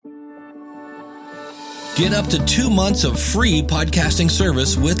Get up to 2 months of free podcasting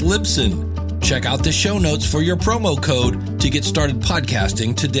service with Libsyn. Check out the show notes for your promo code to get started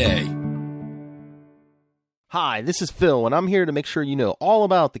podcasting today. Hi, this is Phil, and I'm here to make sure you know all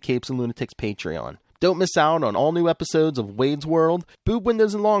about the Capes and Lunatics Patreon. Don't miss out on all new episodes of Wade's World, Boob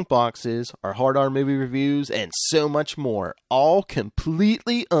Windows and Long Boxes, our Hard R movie reviews, and so much more, all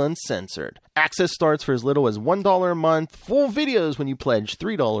completely uncensored. Access starts for as little as $1 a month, full videos when you pledge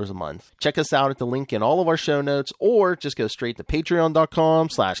 $3 a month. Check us out at the link in all of our show notes, or just go straight to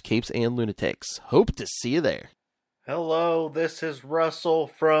patreon.com/capesandlunatics. Hope to see you there. Hello, this is Russell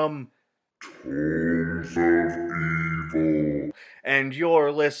from Tones of Evil, and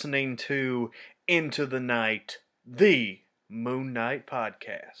you're listening to Into the Night, the Moon Knight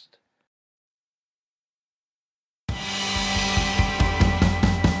podcast.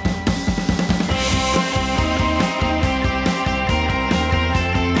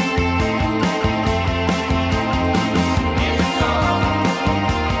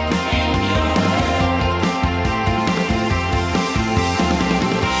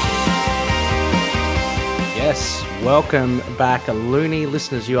 Yes, welcome back, loony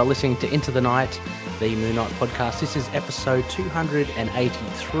listeners. You are listening to Into the Night, the Moon Knight podcast. This is episode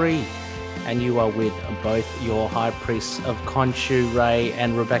 283, and you are with both your high priests of Khonshu, Ray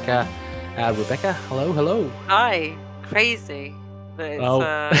and Rebecca. Rebecca, hello. Hi, crazy. It's,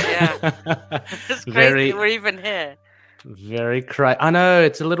 yeah. It's crazy we're even here. Very crazy. I know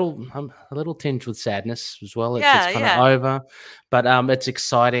it's a little tinged with sadness as well. It's kind of over, but it's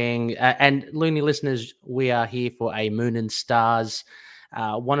exciting. And loony listeners, we are here for a Moon and Stars.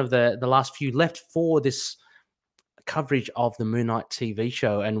 One of the last few left for this coverage of the Moon Knight TV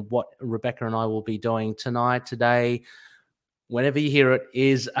show, and what Rebecca and I will be doing today, whenever you hear it,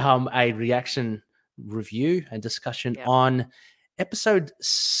 is a reaction review and discussion on episode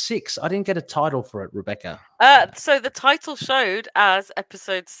 6. I didn't get a title for it, Rebecca. So the title showed as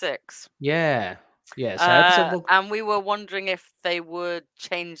episode 6. Yeah. So and we were wondering if they would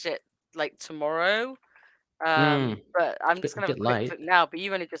change it like tomorrow. But I'm just going to click it now. But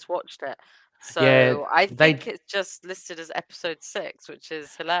you've only just watched it, so I think it's just listed as episode 6, which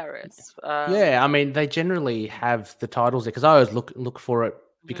is hilarious. I mean, they generally have the titles there because I always look for it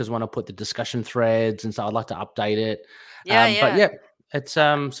because when I put the discussion threads and so I'd like to update it. But it's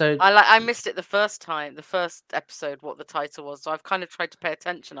so I missed it the first episode, what the title was, so I've kind of tried to pay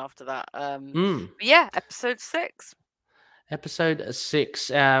attention after that. But yeah, episode 6. Episode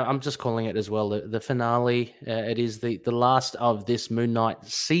 6. I'm just calling it as well the finale. It is the last of this Moon Knight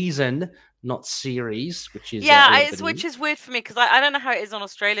season, not series, which is which is weird for me because I don't know how it is on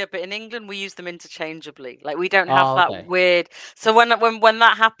Australia, but in England we use them interchangeably. Like we don't have that weird. So when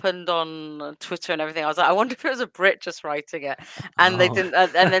that happened on Twitter and everything, I was like, I wonder if it was a Brit just writing it, and they didn't.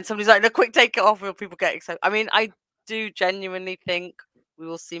 And then somebody's like, "No, quick, take it off," or people get excited. I mean, I do genuinely think we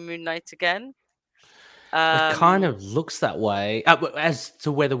will see Moon Knight again. It kind of looks that way. As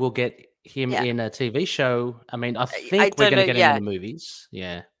to whether we'll get him in a TV show, I mean, I think we're going to get him in the movies.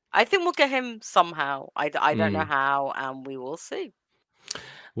 Yeah. I think we'll get him somehow. I don't know how, and we will see.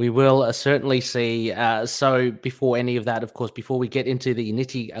 We will certainly see. So before any of that, of course, before we get into the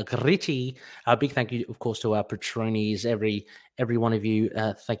nitty-gritty, a big thank you, of course, to our patronies, every one of you.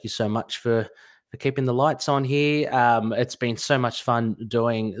 Thank you so much for keeping the lights on here. It's been so much fun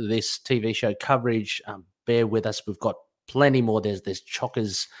doing this TV show coverage. Bear with us. We've got plenty more. There's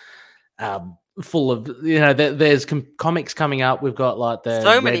chockers full of, there's comics coming up. We've got like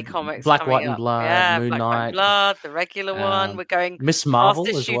many comics. Black, White, and Blood, Moon Black, Knight. White, and Blood, the regular one. We're going Miss Marvel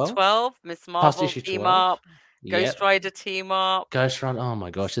past as issue well. 12. Miss Marvel team up. Ghost Rider team up. Ghost Rider. Oh my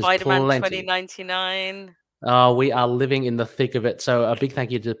gosh. There's Spider-Man plenty. 2099. We are living in the thick of it. So a big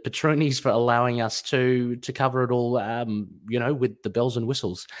thank you to Patronies for allowing us to cover it all, with the bells and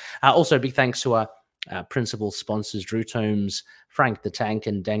whistles. Also, big thanks to our principal sponsors, Drew Toombs, Frank the Tank,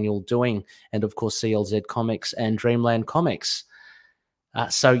 and Daniel Doing, and of course CLZ Comics and Dreamland Comics.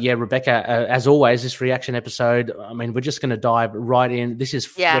 Rebecca, as always, this reaction episode, I mean, we're just going to dive right in. This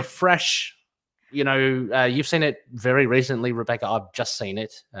is we're fresh. You've seen it very recently, Rebecca. I've just seen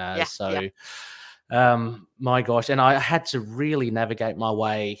it. My gosh. And I had to really navigate my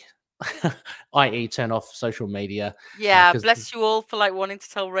way, i.e. turn off social media. Yeah, bless you all for wanting to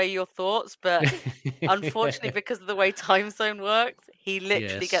tell Ray your thoughts. But unfortunately, because of the way time zone works, he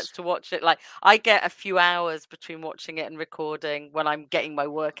literally gets to watch it. I get a few hours between watching it and recording when I'm getting my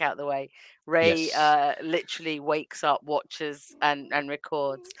work out of the way. Ray literally wakes up, watches, and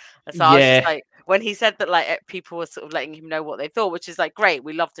records. And so I was just like, when he said that people were sort of letting him know what they thought, which is great,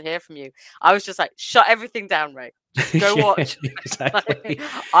 we love to hear from you. I was just like, shut everything down, Ray. Just go watch. Exactly.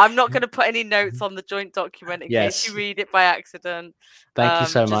 I'm not going to put any notes on the joint document in case you read it by accident. Thank you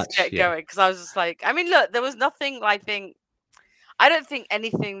so much. Get going, because I was just like, I mean, look, there was nothing. I don't think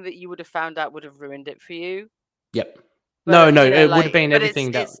anything that you would have found out would have ruined it for you. Yep. But, no, it would have been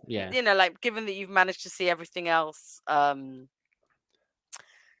everything that. Given that you've managed to see everything else,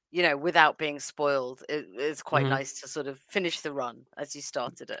 without being spoiled, it's quite nice to sort of finish the run as you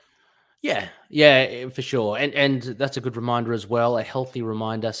started it. Yeah, for sure. And that's a good reminder as well, a healthy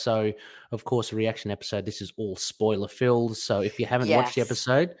reminder. So, of course, a reaction episode, this is all spoiler filled. So if you haven't watched the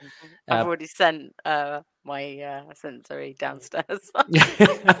episode... I've already sent my sensory downstairs.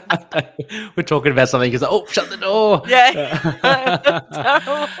 We're talking about something because, shut the door. Yeah.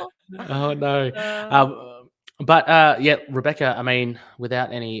 Oh, no. But Rebecca, I mean,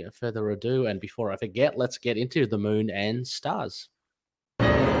 without any further ado, and before I forget, let's get into the moon and stars.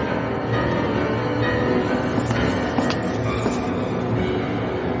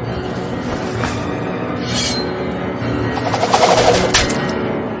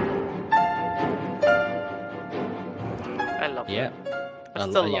 I love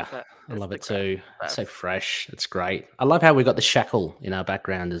it. I love it too. It's so fresh. It's great. I love how we got the shackle in our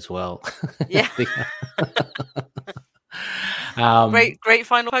background as well. Yeah. Great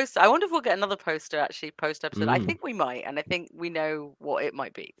final poster. I wonder if we'll get another poster actually post episode. I think we might, and I think we know what it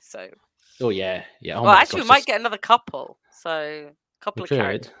might be. So. Oh yeah. Oh, well, actually, we might get another couple. So a couple of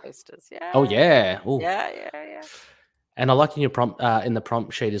character posters. Yeah. Oh yeah. Ooh. Yeah. And I like in your prompt in the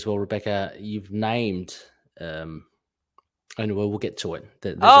prompt sheet as well, Rebecca. You've named. And we'll get to it.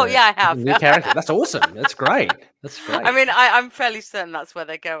 I have. New character. That's awesome. That's great. I mean, I'm fairly certain that's where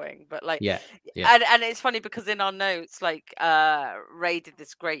they're going. But yeah. And it's funny because in our notes, Ray did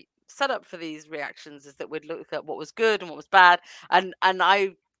this great setup for these reactions, is that we'd look at what was good and what was bad, and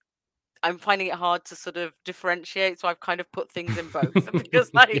I'm finding it hard to sort of differentiate, so I've kind of put things in both because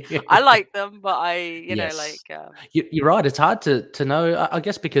I like them, but you're right. It's hard to know, I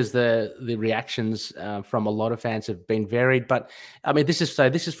guess, because the reactions from a lot of fans have been varied. But I mean, this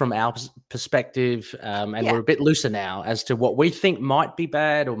is from our perspective, and we're a bit looser now as to what we think might be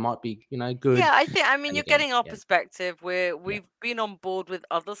bad or might be good. Yeah, I mean, you're getting our perspective. We've been on board with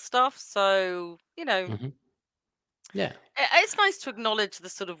other stuff, so Yeah, it's nice to acknowledge the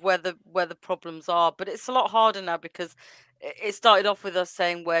sort of where the problems are, but it's a lot harder now because it started off with us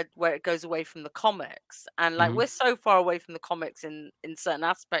saying where it goes away from the comics, and we're so far away from the comics in certain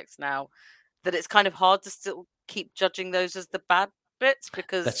aspects now that it's kind of hard to still keep judging those as the bad bits,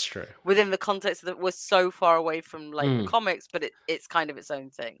 because that's true within the context that we're so far away from the comics, but it's kind of its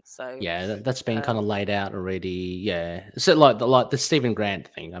own thing. So that's been kind of laid out already. So like the Stephen Grant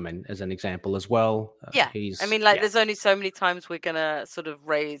thing, I mean, as an example as well. There's only so many times we're gonna sort of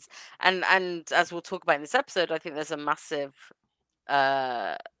raise, and as we'll talk about in this episode, I think there's a massive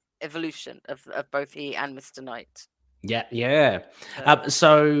evolution of both he and Mr. Knight.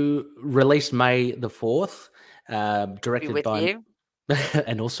 So released May the 4th, directed by you.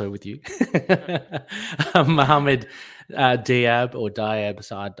 And also with you, Mohammed Diab or Diab,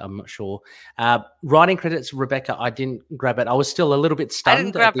 so I'm not sure. Writing credits, Rebecca, I didn't grab it. I was still a little bit stunned. I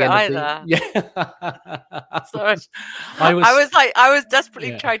didn't grab it either. Sorry. I was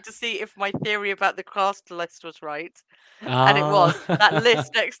desperately trying to see if my theory about the cast list was right. And it was. That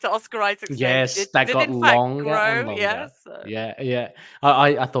list next to Oscar Isaac's yes, that got longer and longer. Yes. Yeah.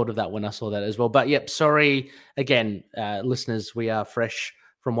 I thought of that when I saw that as well. But sorry again, listeners, we are fresh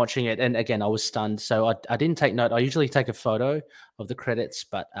from watching it, and again, I was stunned, so I didn't take note. I usually take a photo of the credits,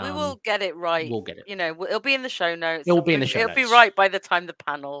 but we will get it right. We'll get it. It'll be in the show notes. It will be in the show notes. It'll be right by the time the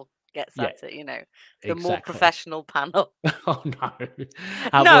panel gets at it. The more professional panel. Oh no,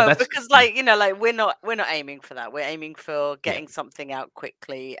 because we're not aiming for that. We're aiming for getting something out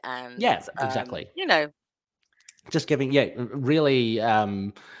quickly and exactly. Just giving really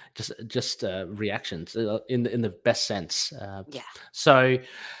just reactions in the best sense. So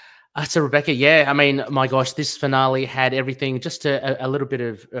Rebecca, I mean, my gosh, this finale had everything. Just a little bit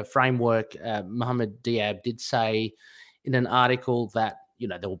of framework. Mohammed Diab did say in an article that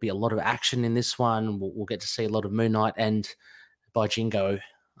there will be a lot of action in this one. We'll get to see a lot of Moon Knight, and by Jingo,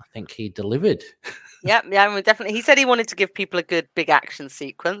 I think he delivered. Yeah, definitely. He said he wanted to give people a good big action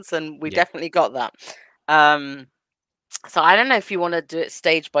sequence, and we definitely got that. So I don't know if you want to do it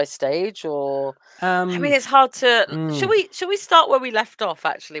stage by stage, or I mean, it's hard to. Should we start where we left off,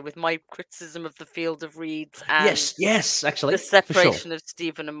 actually, with my criticism of the Field of Reeds and yes, actually, the separation of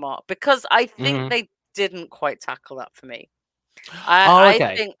Stephen and Mark, because I think they didn't quite tackle that for me.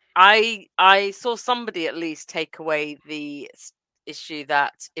 I think I saw somebody at least take away the issue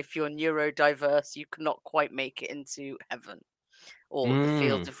that if you're neurodiverse, you cannot quite make it into heaven or the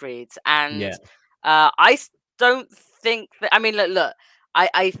field of reeds. And I don't think that, I mean, look,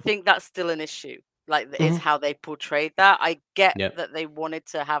 I think that's still an issue. Like, is how they portrayed that. I get that they wanted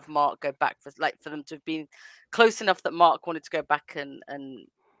to have Mark go back for them to have been close enough that Mark wanted to go back and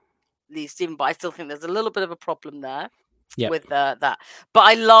leave Stephen, but I still think there's a little bit of a problem there with that. But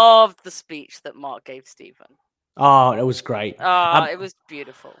I loved the speech that Mark gave Stephen. Oh, it was great. It was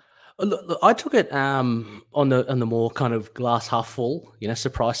beautiful. Look, I took it on the more kind of glass half full,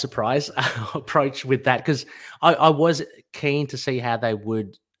 surprise approach with that, because I was keen to see how they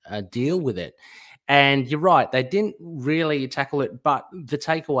would deal with it. And you're right, they didn't really tackle it. But the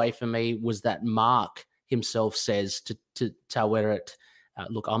takeaway for me was that Mark himself says to Taweret,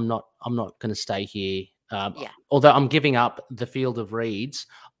 look, I'm not going to stay here. Although I'm giving up the field of reeds,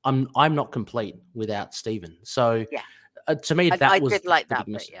 I'm not complete without Stephen. So to me, I did like that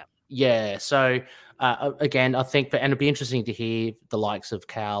bit, Yeah. So again, I think, and it'd be interesting to hear the likes of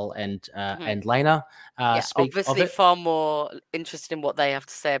Cal and Lena speak. Obviously, far more interested in what they have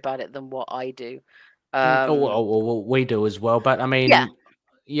to say about it than what I do. Well, we do as well. But I mean,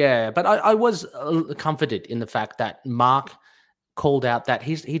 but I was comforted in the fact that Mark called out that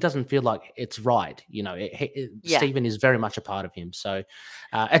he doesn't feel like it's right. Stephen is very much a part of him. So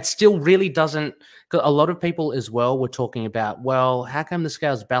it still really doesn't. A lot of people as well were talking about, well, how come the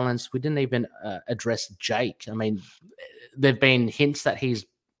scale's balanced? We didn't even address Jake. I mean, there've been hints that he's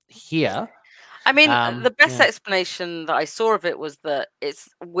here. I mean, the best explanation that I saw of it was that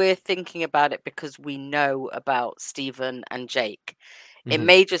we're thinking about it because we know about Stephen and Jake. It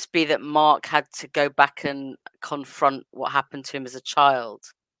may just be that Mark had to go back and confront what happened to him as a child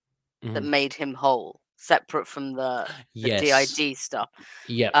that made him whole, separate from the DID stuff.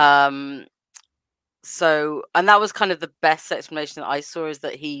 So, and that was kind of the best explanation that I saw, is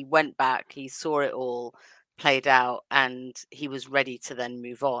that he went back, he saw it all played out, and he was ready to then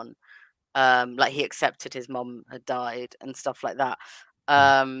move on. Like, he accepted his mom had died and stuff like that.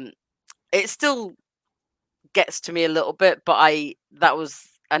 It still gets to me a little bit, but that was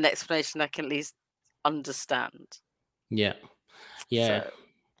an explanation I can at least understand. So,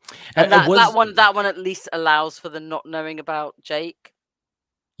 and that one at least allows for the not knowing about Jake.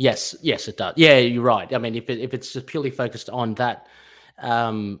 Yes, it does. Yeah, you're right. I mean, if it's just purely focused on that,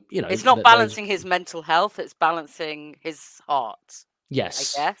 it's not balancing his mental health; it's balancing his heart.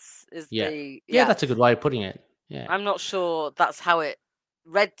 Yes, I guess that's a good way of putting it. Yeah, I'm not sure that's how it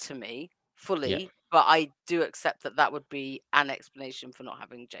read to me fully. Yeah. But I do accept that would be an explanation for not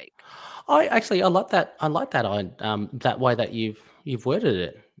having Jake. I like that. I like that. That way that you've worded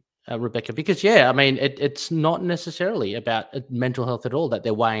it, Rebecca. Because I mean, it's not necessarily about mental health at all that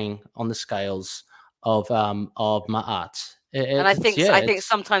they're weighing on the scales of Ma'at. And I think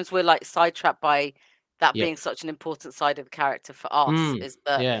sometimes we're like sidetracked by that being such an important side of the character for us. Is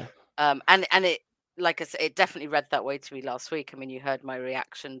that and it. Like I said, it definitely read that way to me last week. I mean, you heard my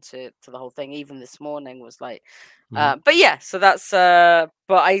reaction to the whole thing. Even this morning was like, but yeah. So that's. But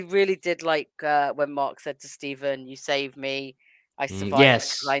I really did like when Mark said to Stephen, "You saved me. I survived.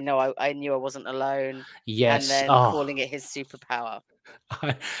 Yes, I know. I knew I wasn't alone." Yes, and then calling it his superpower.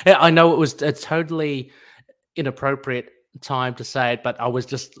 I know it was a totally inappropriate time to say it, but I was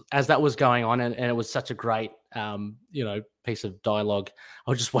just, as that was going on, and it was such a great piece of dialogue, I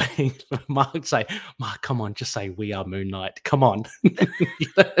was just waiting for Mark to say, "Mark, come on, just say we are Moon Knight, come on."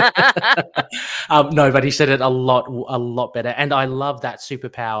 No, but he said it a lot better, and I love that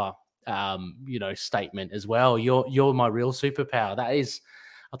superpower statement as well. You're my real superpower. That is,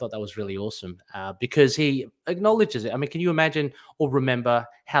 I thought that was really awesome, because he acknowledges it. I mean, can you imagine or remember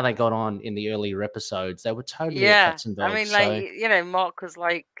how they got on in the earlier episodes? They were totally cats and dogs. I mean, Mark was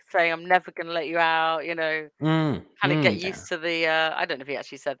like saying, "I'm never going to let you out," kind of get used to the, I don't know if he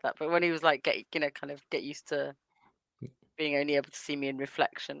actually said that, but when he was like, kind of get used to being only able to see me in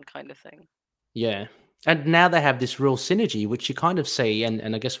reflection kind of thing. Yeah. And now they have this real synergy, which you kind of see,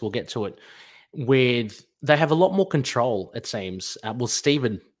 and I guess we'll get to it, they have a lot more control, it seems. Well,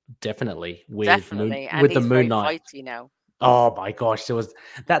 Stephen definitely with the Moon Knight. Fighty now. Oh my gosh, there was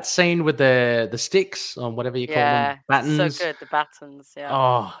that scene with the sticks, or whatever you call them, battens. So good, the battens. Yeah.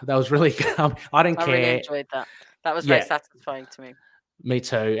 Oh, that was really good. I don't care. I really enjoyed that. That was very satisfying to me. Me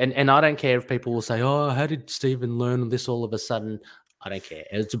too. And I don't care if people will say, "Oh, how did Stephen learn this all of a sudden?" I don't care.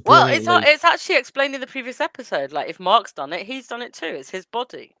 It's actually explained in the previous episode. Like, if Mark's done it, he's done it too. It's his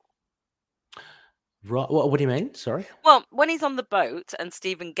body. Right. What do you mean? Sorry. Well, when he's on the boat and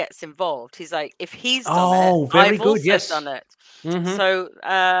Stephen gets involved, he's like, if he's done it, very I've good. also Yes. done it. Mhm. So,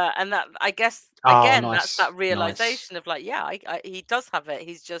 and that, I guess, again, that's that Nice. realization of like, yeah, he does have it.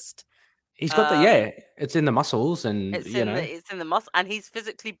 He's just, He's got the it's in the muscles, and it's in the muscle, and he's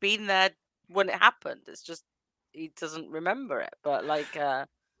physically been there when it happened. It's just he doesn't remember it, but like,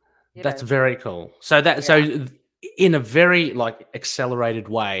 that's very cool. So in a very like accelerated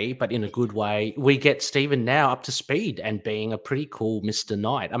way, but in a good way, we get Stephen now up to speed and being a pretty cool Mr.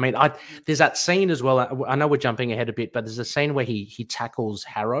 Knight. I mean, there's that scene as well. I know we're jumping ahead a bit, but there's a scene where he tackles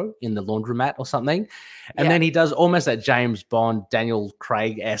Harrow in the laundromat or something, and then he does almost that James Bond, Daniel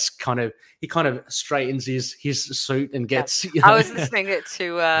Craig-esque kind of. He kind of straightens his suit and gets. I was listening it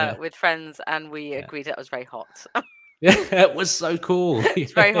to with friends, and we agreed it was very hot. Yeah, it was so cool.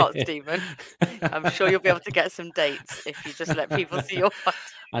 It's very hot, Stephen. I'm sure you'll be able to get some dates if you just let people see your photo.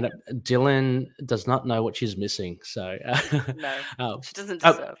 And Dylan does not know what she's missing, so no, she doesn't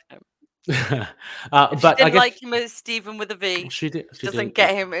deserve him. But she didn't like him as Stephen with a V. She doesn't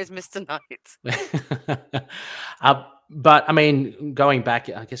get him as Mr. Knight. But I mean, going back,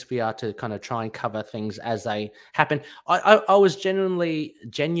 I guess we are to kind of try and cover things as they happen. I was genuinely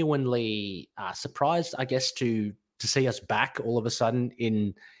surprised, I guess, to see us back all of a sudden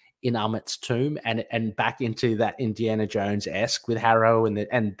in Ammit's tomb and back into that Indiana Jones-esque with Harrow and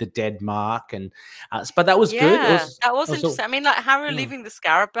the dead Mark, and but that was good. That was interesting. I mean, like Harrow leaving the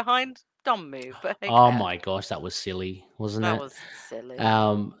scarab behind, dumb move. But my gosh, that was silly, wasn't it? That was silly.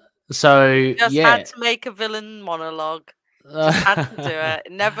 So just had to make a villain monologue. Just had to do it.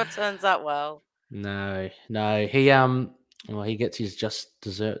 It never turns out well. No, he gets his just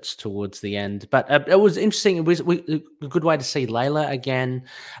desserts towards the end, but it was interesting. It was a good way to see Layla again.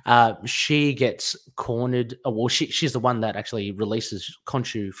 She gets cornered. Well, she's the one that actually releases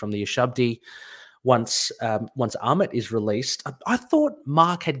Khonshu from the Ushabti once Ammit is released. I thought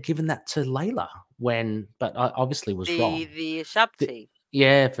Mark had given that to Layla but I obviously was wrong. The Ushabti.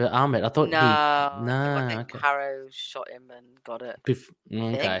 Yeah, for Ammit. I thought I think Harrow shot him and got it.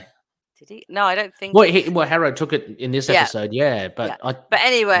 Okay. Did he? No, I don't think. Well, Harrow took it in this episode, but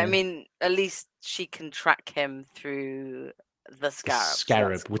anyway, I mean, at least she can track him through the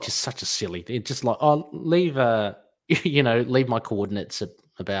scarab. Which is such a silly. It's just like, leave leave my coordinates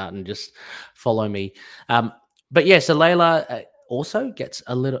about and just follow me. But yeah, so Layla also gets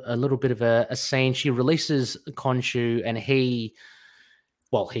a little bit of a scene. She releases Khonshu, and he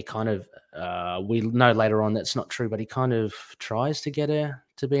kind of, we know later on that's not true, but he kind of tries to get her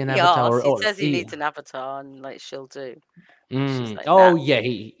to be an avatar. He says he needs an avatar, and like she'll do. Like,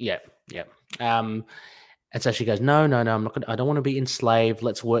 and so she goes, no, I'm not gonna. I don't want to be enslaved.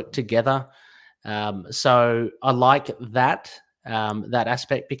 Let's work together. So I like that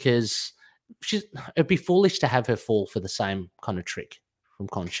aspect, because it'd be foolish to have her fall for the same kind of trick from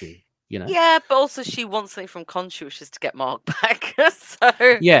Khonshu. Yeah, but also she wants something from Khonshu, which is to get Mark back. So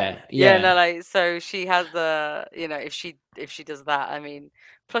so she has the if she does that, I mean,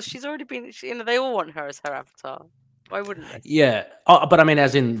 plus she's already been, they all want her as her avatar. Why wouldn't they? Yeah, but I mean,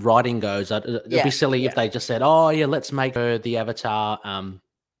 as in writing goes, it'd be silly if they just said, let's make her the avatar.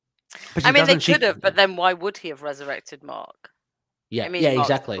 But I mean, they could have, but then why would he have resurrected Mark? Yeah, I mean, Mark's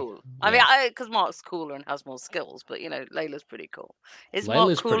exactly. Cool. I mean, because Mark's cooler and has more skills, but Layla's pretty cool. Is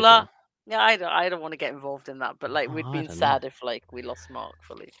Mark cooler? Yeah, I don't want to get involved in that, but we'd been sad if we lost Mark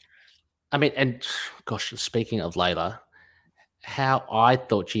fully. I mean, and gosh, speaking of Layla, how I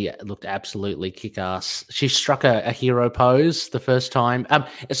thought she looked absolutely kick-ass. She struck a hero pose the first time.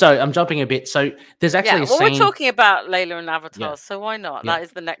 So I'm jumping a bit. So there's actually a scene. We're talking about Layla and Avatar, so why not? That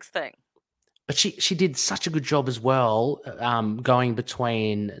is the next thing. But she did such a good job as well, going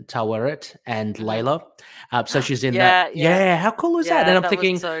between Taweret and Layla. So she's in that. Yeah, how cool is that? And I'm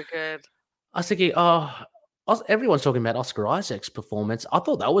thinking, was so good. I was thinking, everyone's talking about Oscar Isaac's performance. I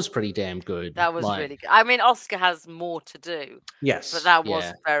thought that was pretty damn good. That was really good. I mean, Oscar has more to do. Yes. But that was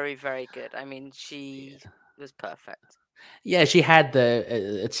very, very good. I mean, she was perfect. Yeah, she had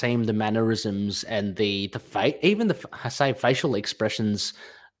it seemed the mannerisms and the even the facial expressions,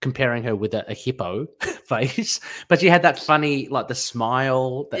 comparing her with a hippo face, but she had that funny, like the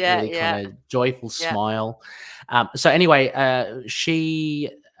smile, that really kind of joyful smile. So anyway, she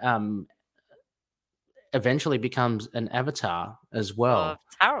eventually becomes an avatar as well.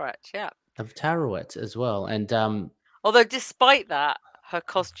 Of Taweret as well. And although despite that, her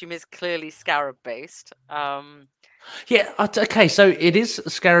costume is clearly scarab based. Okay, so it is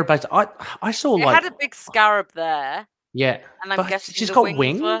scarab based. I saw it had a big scarab there. Yeah, and I'm guessing she's got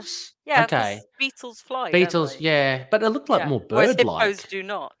wings. Yeah, okay. Beetles fly. Beetles, but it looked like more bird-like. Whereas hippos do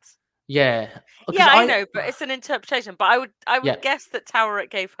not. Yeah. Yeah, I know, but it's an interpretation. But I would guess that Taweret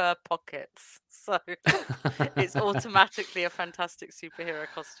gave her pockets, so it's automatically a fantastic superhero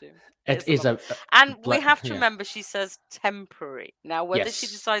costume. It is and we have to remember she says temporary. Now, whether she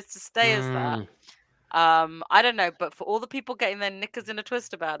decides to stay as that, I don't know. But for all the people getting their knickers in a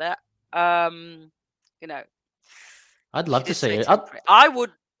twist about it, you know, I'd love to see it. I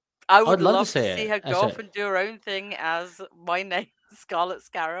would love to see her go off and do her own thing as my name, Scarlet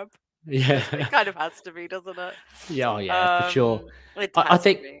Scarab. Yeah, it kind of has to be, doesn't it? Yeah, for sure. I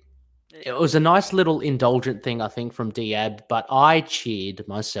think it was a nice little indulgent thing, I think, from Diab, but I cheered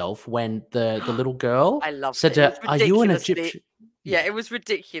myself when the little girl said, "Are you an Egyptian?" Yeah, it was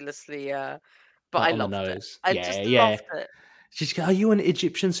ridiculously, but I loved it. I just loved it. She's going, "Are you an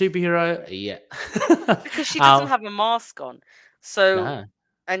Egyptian superhero?" Yeah, because she doesn't have a mask on, so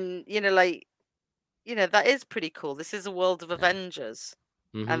and that is pretty cool. This is a world of Avengers.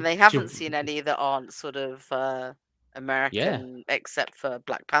 And they haven't seen any that aren't sort of American, except for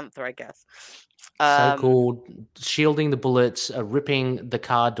Black Panther, I guess. So-called shielding the bullets, ripping the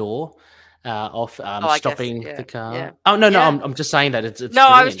car door off, stopping the car. Yeah. Oh no, I'm just saying that it's no.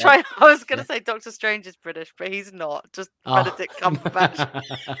 I was going to say Doctor Strange is British, but he's not. Just Benedict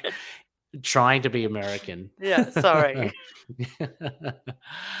Cumberbatch. Trying to be American. Yeah, sorry.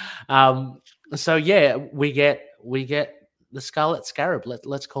 So yeah, we get the Scarlet Scarab,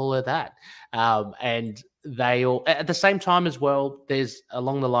 let's call her that. And they all, at the same time as well, there's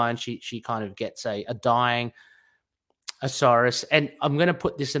along the line, she kind of gets a dying Osiris. And I'm going to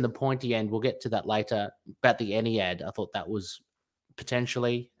put this in the pointy end. We'll get to that later about the Ennead. I thought that was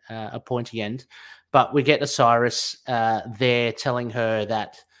potentially a pointy end. But we get Osiris there telling her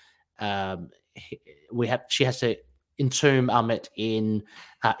that she has to entomb Ammit in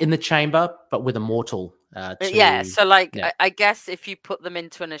the chamber, but with a mortal. So I guess if you put them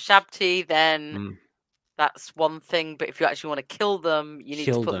into an Ashabti, then that's one thing. But if you actually want to kill them, you need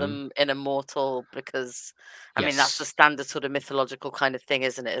to put them in a mortal, because I mean that's the standard sort of mythological kind of thing,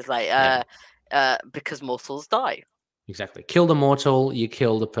 isn't it? It's like because mortals die. Exactly. Kill the mortal, you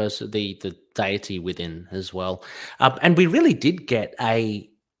kill the person, the deity within as well. And we really did get a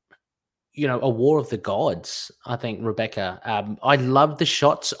war of the gods, I think, Rebecca. I love the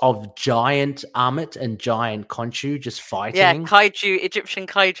shots of giant Ammit and giant Khonshu just fighting. Yeah, kaiju, Egyptian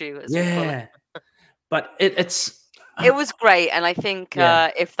kaiju. Yeah. But it was great. And I think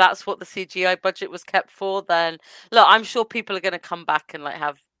if that's what the CGI budget was kept for, then look, I'm sure people are going to come back and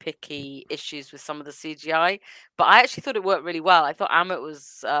have picky issues with some of the CGI. But I actually thought it worked really well. I thought Ammit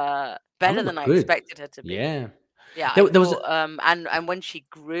was better than I expected her to be. Yeah. Yeah, there was and when she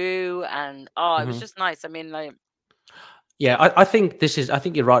grew, and it was just nice. I mean, I think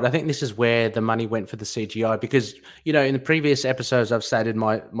you're right. I think this is where the money went for the CGI, because in the previous episodes I've stated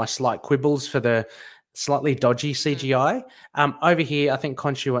my slight quibbles for the slightly dodgy CGI. Over here, I think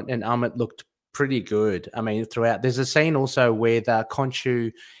Khonshu and Ammit looked pretty good. I mean, throughout, there's a scene also where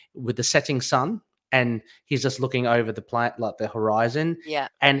Khonshu with the setting sun, and he's just looking over the planet, like the horizon. Yeah.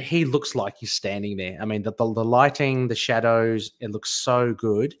 And he looks like he's standing there. I mean, the lighting, the shadows, it looks so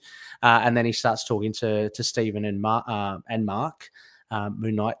good. And then he starts talking to Stephen and Mark,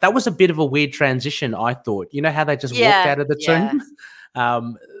 Moon Knight. That was a bit of a weird transition, I thought. You know how they just walked out of the tomb?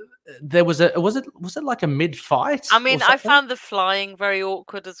 There was it like a mid-fight? I mean, I found the flying very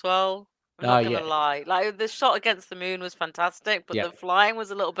awkward as well. I'm not going to lie. Like, the shot against the moon was fantastic, but the flying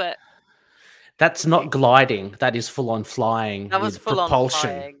was a little bit... That's not gliding. That is full-on flying. That was full-on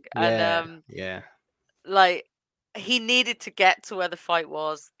flying. And, like, he needed to get to where the fight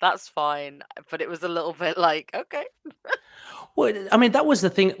was. That's fine. But it was a little bit like, okay. Well, I mean, that was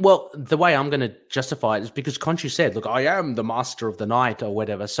the thing. Well, the way I'm going to justify it is because Khonshu said, look, I am the master of the night or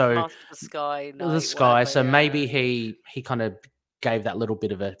whatever. So master of the sky. The sky. Whatever, so maybe he kind of gave that little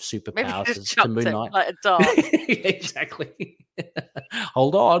bit of a superpower to Moon Knight. Like a dart. Exactly.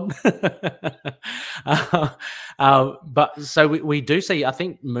 Hold on. But so we do see, I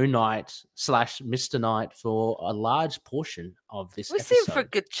think, Moon Knight / Mr. Knight for a large portion of this episode. We see him for a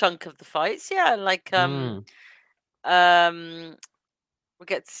good chunk of the fights, like we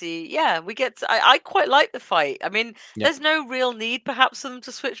get to see, I quite like the fight. I mean, there's no real need perhaps for them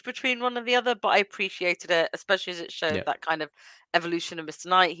to switch between one or the other, but I appreciated it, especially as it showed that kind of evolution of Mr.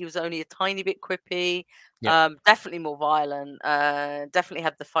 Knight. He was only a tiny bit quippy, definitely more violent, definitely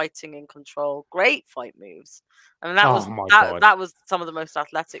had the fighting in control. Great fight moves. I mean, that was some of the most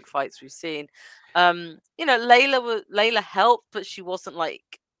athletic fights we've seen. Layla helped, but she wasn't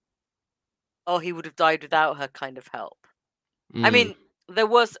like, oh, he would have died without her kind of help. I mean, there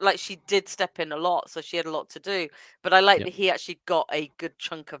was like she did step in a lot, so she had a lot to do. But I like that he actually got a good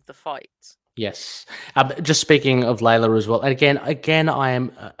chunk of the fight. Yes. Just speaking of Layla as well, and again, I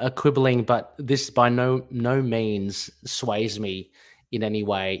am quibbling, but this by no means sways me in any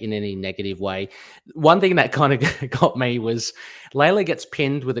way, in any negative way. One thing that kind of got me was Layla gets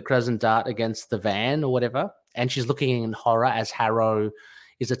pinned with a crescent dart against the van or whatever, and she's looking in horror as Harrow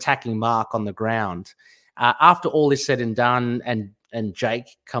is attacking Mark on the ground. After all is said and done, and Jake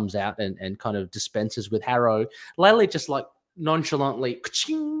comes out and kind of dispenses with Harrow, Layla just like nonchalantly,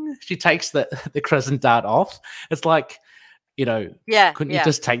 she takes the crescent dart off. It's like, couldn't you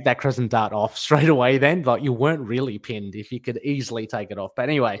just take that crescent dart off straight away then? Like, you weren't really pinned if you could easily take it off. But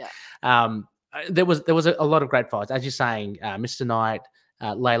anyway, there was a lot of great fights. As you're saying, Mr. Knight,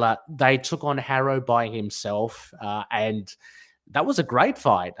 Layla, they took on Harrow by himself, and that was a great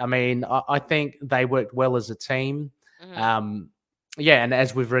fight. I mean, I think they worked well as a team. And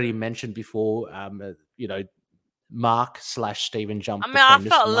as we've already mentioned before, Mark / Stephen jumped. I mean, I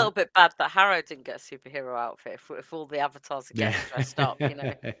felt a little bit bad that Harrow didn't get a superhero outfit if all the avatars are getting dressed up.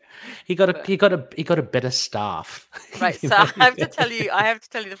 He got a better staff. Right. So I have to tell you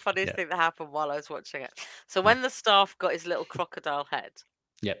the funniest thing that happened while I was watching it. So when the staff got his little crocodile head,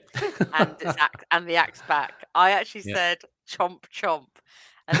 and the axe back, I actually said chomp chomp.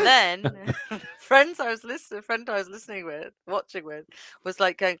 And then friend I was watching with, was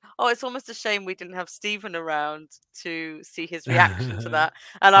like going, "Oh, it's almost a shame we didn't have Stephen around to see his reaction to that."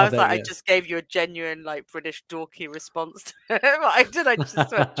 And I was like, I just gave you a genuine like British dorky response to it. I just went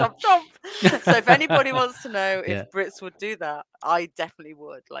chomp chomp. So if anybody wants to know if Brits would do that, I definitely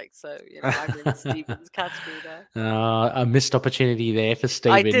would. Like, so I'm in Stephen's category there. A missed opportunity there for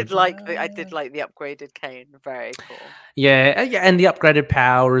Stephen. I did like the upgraded cane. Very cool. Yeah, and the upgraded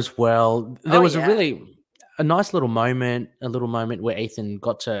power as well. There was a nice little moment where Ethan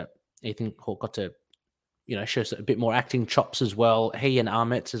Hawke got to, show a bit more acting chops as well. He and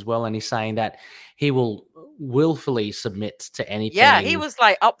Amit as well, and he's saying that he will willfully submit to anything. Yeah, he was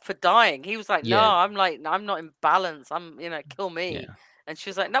like up for dying. He was like, "No, I'm not in balance. I'm, kill me." Yeah. And she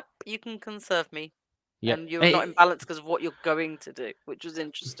was like, "Nope, you can conserve me." Yeah. And you're not in balance because of what you're going to do, which was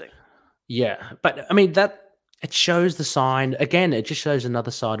interesting. Yeah, but I mean it shows the sign again. It just shows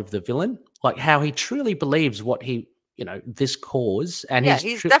another side of the villain, like how he truly believes what he, this cause, and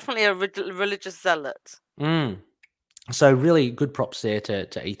he's definitely a religious zealot. So really good props there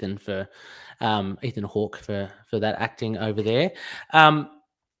to Ethan for Ethan Hawke for that acting over there. I'm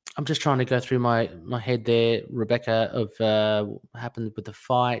just trying to go through my head there, Rebecca, of what happened with the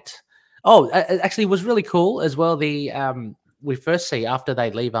fight. Oh, actually, it was really cool as well. We first see after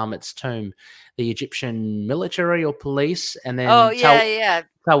they leave Amit's tomb, the Egyptian military or police, and then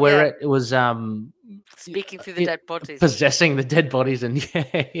Taweret it was speaking through the dead bodies, possessing the dead bodies, and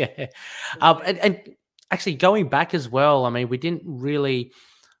and actually going back as well. I mean, we didn't really,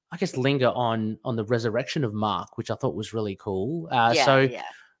 I guess, linger on the resurrection of Mark, which I thought was really cool.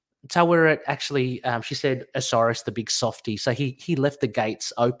 Taweret actually, she said Osiris, the big softy, so he left the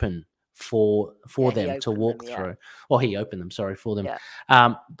gates open for them to walk through. Well, he opened them, sorry, for them.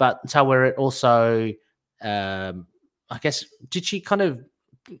 But Taweret also, I guess, did she kind of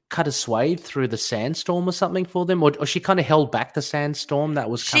cut a swathe through the sandstorm or something for them, or she kind of held back the sandstorm that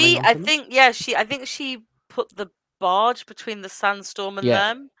was coming? I think she put the barge between the sandstorm and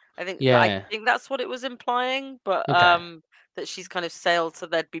them. I think that's what it was implying, but that she's kind of sailed so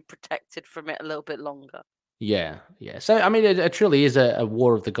they'd be protected from it a little bit longer. Yeah. So I mean, it truly is a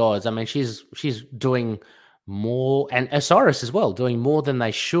war of the gods. I mean, she's doing more, and Osiris as well, doing more than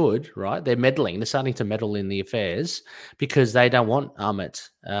they should. Right? They're meddling. They're starting to meddle in the affairs because they don't want Amit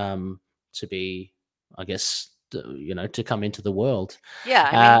to be, I guess, to come into the world. Yeah,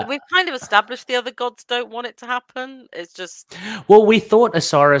 I mean, we've kind of established the other gods don't want it to happen. It's just, well, we thought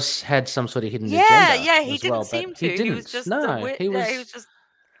Osiris had some sort of hidden agenda. Yeah, he didn't seem to. He was just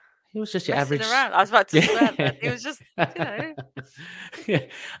he was just your average. Around. I was about to swear that he was just, But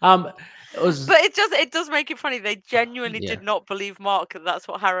it does make it funny. They genuinely did not believe Mark that that's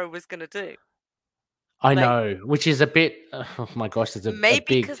what Harrow was going to do. I know, which is a bit. Oh my gosh, it's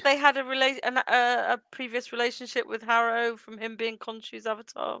maybe because they had a previous relationship with Harrow from him being Khonshu's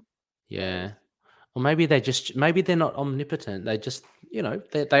avatar. Yeah. Or maybe they're not omnipotent. They just, they are.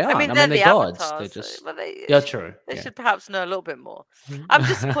 I mean, they're gods. Avatars, they're just, true. They should perhaps know a little bit more. I'm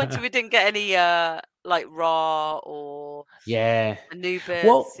disappointed we didn't get any like Ra or Anubis.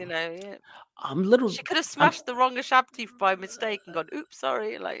 Well, I'm little. She could have smashed the wrong Ushabti by mistake and gone, "Oops,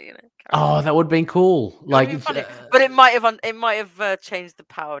 sorry." Oh, that would have been cool. Like, funny. But it might have changed the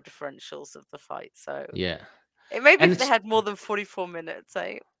power differentials of the fight. So yeah. Maybe if they had more than 44 minutes,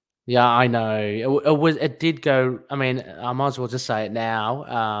 eh? Yeah, I know. It did go. I mean, I might as well just say it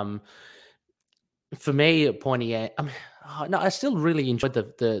now. For me, pointy end. I mean, no, I still really enjoyed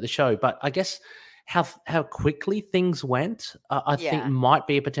the show, but I guess how quickly things went, I think might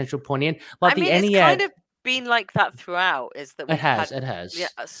be a potential pointy end. Like it's kind of been like that throughout. Is that it has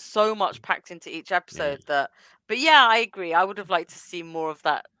so much packed into each episode that. But yeah, I agree. I would have liked to see more of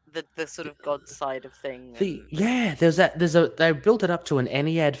that. The sort of God side of things. They built it up to an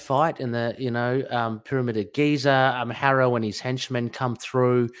Ennead fight in the Pyramid of Giza. Harrow and his henchmen come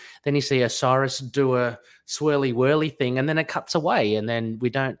through. Then you see Osiris do a swirly whirly thing, and then it cuts away, and then we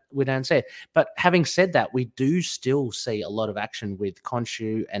don't see it. But having said that, we do still see a lot of action with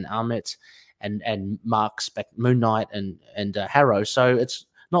Khonshu and Ammit and Mark Moon Knight and Harrow. So it's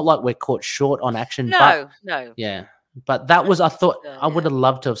not like we're caught short on action. No. Yeah. But that was, I thought, I would have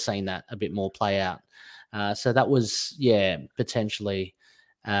loved to have seen that a bit more play out. So that was, potentially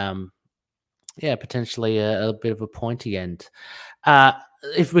a bit of a pointy end.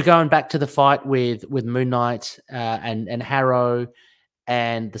 If we're going back to the fight with Moon Knight and Harrow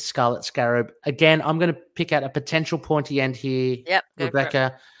and the Scarlet Scarab, again, I'm going to pick out a potential pointy end here. Yep,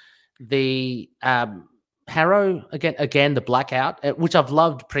 Rebecca. The Harrow, again, the blackout, which I've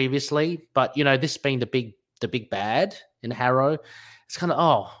loved previously, but, this being the big bad in Harrow, it's kind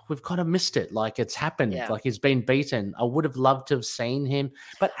of, we've kind of missed it. Like it's happened, like he's been beaten. I would have loved to have seen him,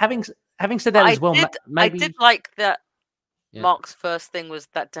 but having said that I did like that. Mark's first thing was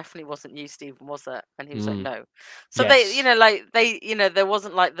that definitely wasn't you, Stephen, was it? And he was like, no. So there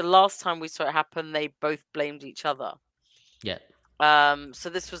wasn't like the last time we saw it happen, they both blamed each other. Yeah. So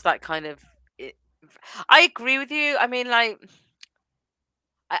this was that kind of. I agree with you. I mean, like.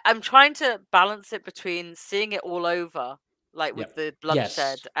 I'm trying to balance it between seeing it all over, like with the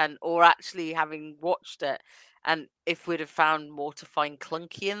bloodshed, or actually having watched it, and if we'd have found more to find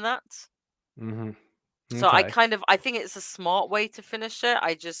clunky in that. Mm-hmm. So I think it's a smart way to finish it.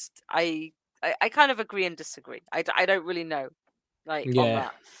 I kind of agree and disagree. I don't really know, on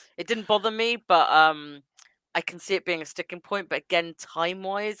that. It didn't bother me, but I can see it being a sticking point. But again, time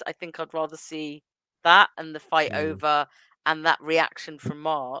wise, I think I'd rather see that and the fight over. And that reaction from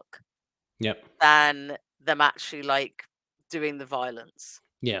Mark, than them actually doing the violence.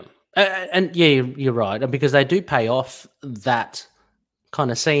 Yeah, and you're right, and because they do pay off that kind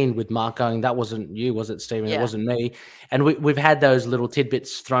of scene with Mark going, "That wasn't you, was it, Stephen? It wasn't me." And we've had those little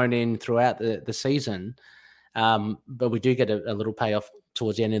tidbits thrown in throughout the season, but we do get a little payoff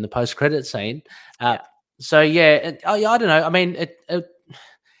towards the end in the post-credit scene. So I don't know. I mean,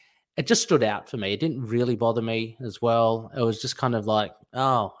 it just stood out for me. It didn't really bother me as well. It was just kind of like,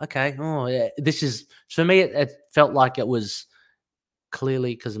 oh, okay. Oh, yeah. This is, for me, it felt like it was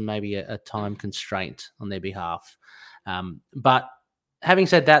clearly because of maybe a time constraint on their behalf. But having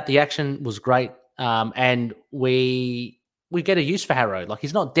said that, the action was great. And we get a use for Harrow. Like,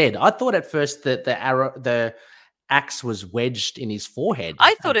 he's not dead. I thought at first that the axe was wedged in his forehead.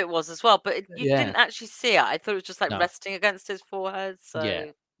 I thought it was as well, but you didn't actually see it. I thought it was just resting against his forehead.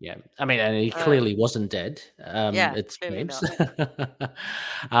 So. Yeah, I mean, and he clearly wasn't dead. It seems.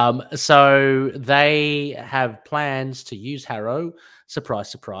 So they have plans to use Harrow, surprise,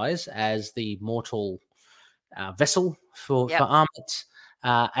 surprise, as the mortal vessel for Ammit.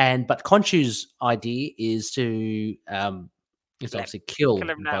 But Khonshu's idea is to obviously kill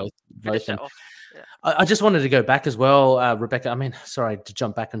both them. Yeah. I just wanted to go back as well, Rebecca. I mean, sorry to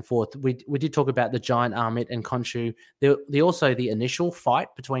jump back and forth. We did talk about the giant Ammit and Khonshu. The initial fight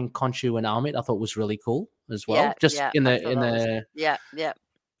between Khonshu and Ammit I thought was really cool as well. In the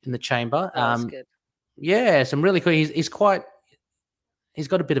chamber. That was good. Yeah, some really cool. He's got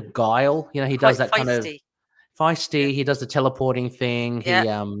a bit of guile. He does that kind of feisty. Yeah. He does the teleporting thing.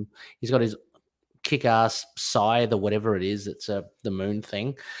 Yeah. He's got his kick-ass scythe or whatever it is. It's the moon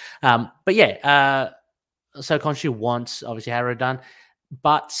thing. So Khonshu wants obviously Harrow done,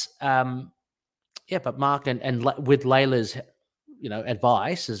 but Mark and with Layla's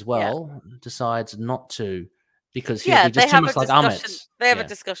advice as well decides not to, because he'll be just too much like Ammit. They have a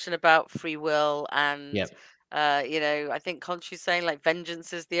discussion about free will and I think Khonshu's saying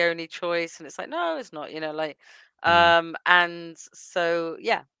vengeance is the only choice, and it's like, no, it's not. And so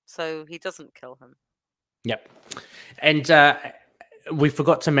he doesn't kill him. Yep. And we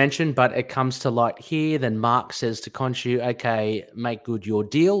forgot to mention, but it comes to light here. Then Mark says to Khonshu, okay, make good your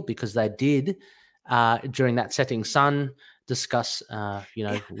deal, because they did, during that setting sun discuss.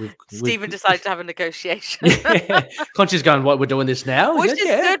 Stephen decided to have a negotiation. Khonshu's going, "What, we're doing this now?" Which is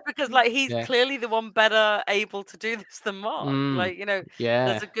good because he's clearly the one better able to do this than Mark.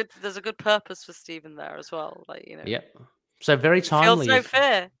 There's a good purpose for Stephen there as well. Yep. So very timely. He feels no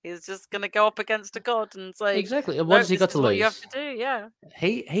fear. He's just going to go up against a god and say, exactly. What has he got to lose? What you have to do, yeah.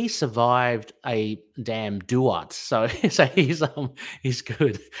 He survived a damn duat, so he's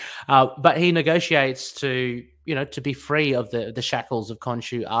good. But he negotiates to be free of the shackles of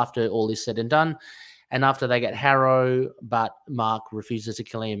Khonshu after all is said and done. And after they get Harrow, but Mark refuses to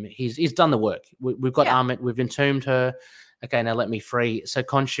kill him. He's done the work. We've got Amit. We've entombed her. Okay, now let me free. So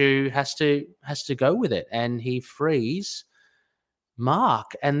Khonshu has to go with it, and he frees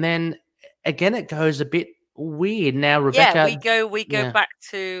Mark. And then again, it goes a bit weird. Now, Rebecca, we go back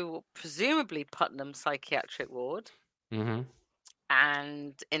to presumably Putnam Psychiatric Ward,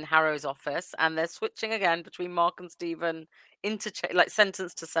 and in Harrow's office, and they're switching again between Mark and Stephen, like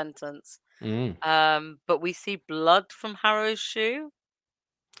sentence to sentence. But we see blood from Harrow's shoe.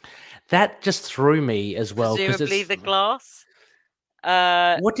 That just threw me as well. Presumably the glass.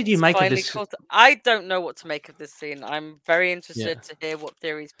 What did you make of this? I don't know what to make of this scene. I'm very interested to hear what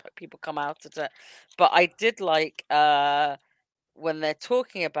theories people come out of it. But I did like when they're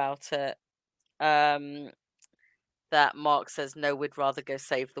talking about it, that Mark says, "No, we'd rather go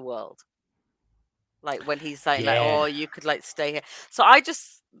save the world." Like when he's saying, you could stay here. So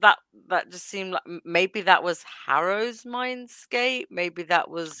that just seemed like maybe that was Harrow's mindscape. Maybe that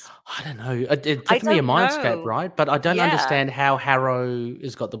was, I don't know. It's definitely a mindscape, right? But I don't understand how Harrow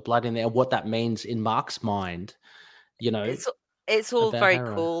has got the blood in there. What that means in Mark's mind, It's all very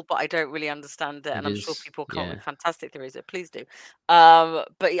Harrow. Cool, but I don't really understand it, and I'm sure people come up with fantastic theories. So please do. But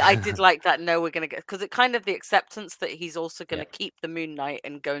I did like that. No, we're gonna get, because it kind of the acceptance that he's also gonna keep the Moon Knight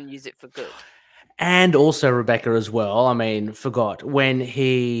and go and use it for good. And also Rebecca as well. I mean, forgot when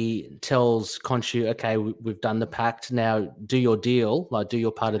he tells Khonshu, "Okay, we've done the pact. Now do your deal, do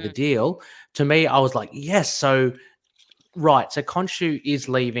your part of the deal." To me, I was like, yes. So right, so Khonshu is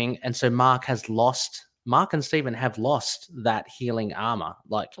leaving, and so Mark and Stephen have lost that healing armor.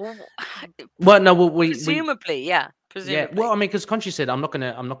 Presumably, yeah. Yeah. Well, I mean, because Khonshu said, "I'm not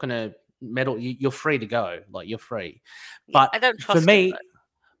gonna meddle. You're free to go. You're free." But I don't trust for me. Him,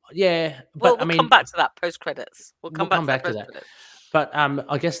 but we'll come back to that post credits. We'll come back to that. But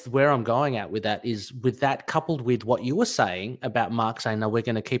I guess where I'm going at with that is, with that coupled with what you were saying about Mark saying, "No, we're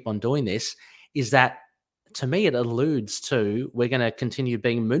going to keep on doing this," is that to me it alludes to we're going to continue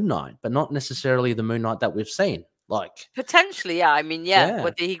being Moon Knight, but not necessarily the Moon Knight that we've seen. Potentially, yeah. I mean,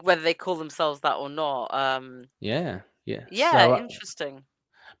 whether they call themselves that or not. Yeah. So, interesting.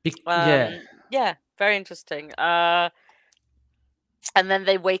 Very interesting. And then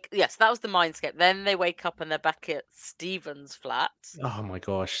they wake. Yes, that was the mindscape. Then they wake up and they're back at Stephen's flat. Oh my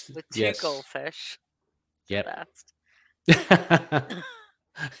gosh! With two goldfish. Yep.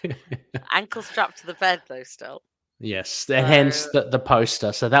 Ankle strapped to the bed, though. Still. Yes, and hence the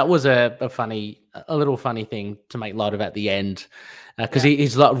poster. So that was a little funny thing to make light of at the end, because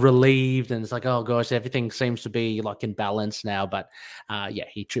he's relieved and it's like, oh gosh, everything seems to be in balance now. But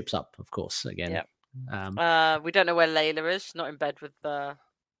he trips up, of course, again. Yeah. We don't know where Layla is. She's not in bed with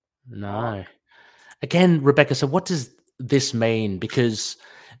No. Again, Rebecca, so what does this mean? Because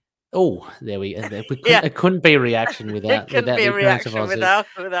there we it couldn't be a reaction without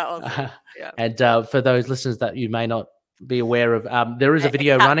Ozzy. And for those listeners that you may not be aware of, there is a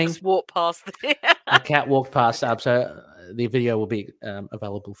video running. Just walked past. A cat walked past, so the video will be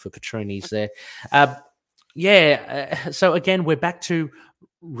available for Patronies there. So again, we're back to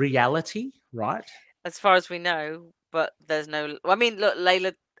reality, right? As far as we know, but there's no. I mean, look,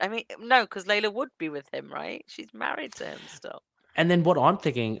 Layla. I mean, no, because Layla would be with him, right? She's married to him still. And then what I'm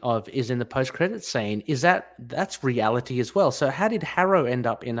thinking of is in the post-credit scene is that's reality as well. So how did Harrow end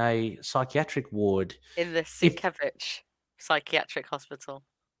up in a psychiatric ward? In the Sienkiewicz Psychiatric Hospital.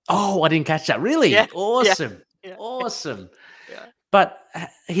 Oh, I didn't catch that. Really? Yeah. Awesome. Yeah. Awesome. Yeah. But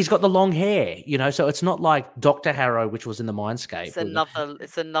he's got the long hair, so it's not like Dr. Harrow, which was in the Mindscape. It's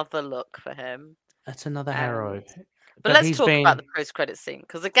another look for him. That's another Harrow. But let's talk about the post-credit scene,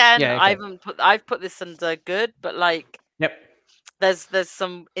 because again, I've put this under good, but there's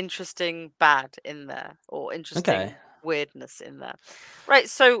some interesting bad in there, or interesting weirdness in there. Right,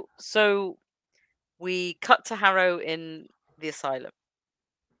 so we cut to Harrow in the asylum.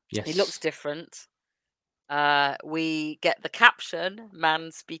 Yes. He looks different. We get the caption,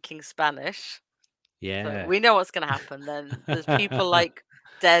 "Man speaking Spanish." Yeah. So we know what's going to happen then. There's people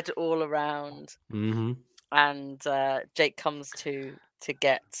dead all around. Mm-hmm. And Jake comes to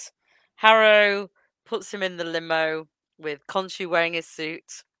get Harrow, puts him in the limo, with Khonshu wearing his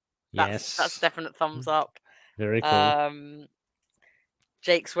suit. That's definite thumbs up. Very cool.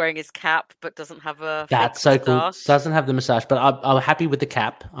 Jake's wearing his cap, but doesn't have a. That's so cool. Doesn't have the moustache, but I'm happy with the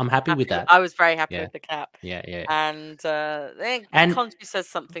cap. I'm happy with that. I was very happy with the cap. Yeah. And then Khonshu says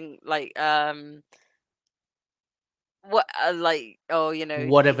something like, "What,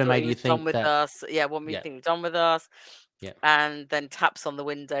 whatever made you think done with us? Yeah, what made you think done with us?" Yeah. And then taps on the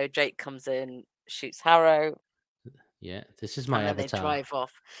window. Jake comes in, shoots Harrow. Yeah, this is my avatar. And they drive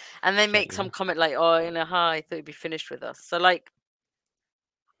off, and they make some comment like, "Oh, hi, I thought you'd be finished with us." So like.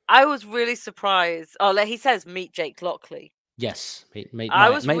 I was really surprised. Oh, like he says, meet Jake Lockley. Yes. I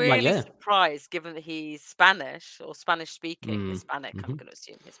was really surprised, given that he's Spanish or Spanish-speaking, Hispanic. I'm going to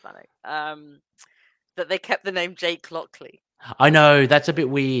assume Hispanic. That they kept the name Jake Lockley. I know, that's a bit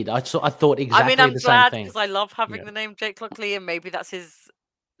weird. I thought exactly the same thing. I'm glad because I love having the name Jake Lockley, and maybe that's his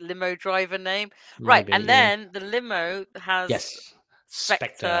limo driver name. Right, and then the limo has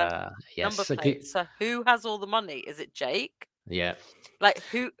Spectre number plate. So who has all the money? Is it Jake? Yeah. Like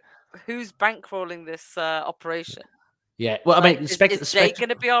who's bankrolling this operation? Yeah. Well, I mean, is Jake going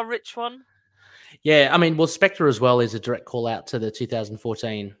to be our rich one? Yeah. I mean, well, Spectre as well is a direct call out to the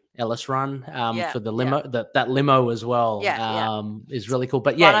 2014 Ellis run for the limo. That limo as well is really cool.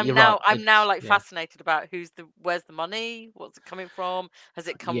 But I'm now like fascinated about where's the money? What's it coming from? Has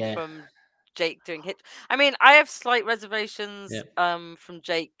it come from Jake doing hit? I mean, I have slight reservations from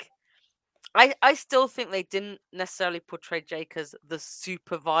Jake. I still think they didn't necessarily portray Jake as the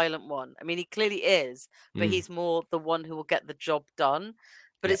super violent one. I mean, he clearly is, but he's more the one who will get the job done.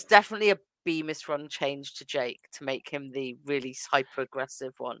 But it's definitely a Bemis run change to Jake to make him the really hyper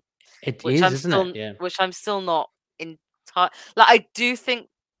aggressive one. Isn't it? Which I'm still not entirely. Like, I do think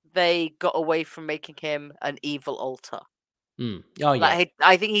they got away from making him an evil alter. Oh yeah. Like,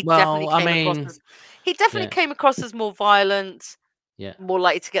 I think he definitely came across as more violent. Yeah, more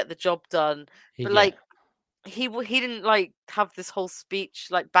likely to get the job done. But like he didn't like have this whole speech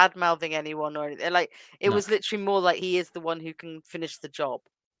like bad mouthing anyone or anything. Like it was literally more like he is the one who can finish the job.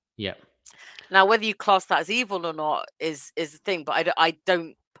 Yeah. Now whether you class that as evil or not is the thing, but I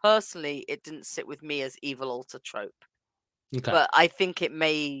don't personally. It didn't sit with me as evil alter trope. Okay. But I think it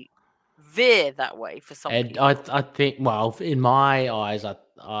may veer that way for some people. I think, well, in my eyes,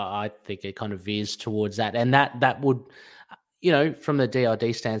 I think it kind of veers towards that, and that would. From the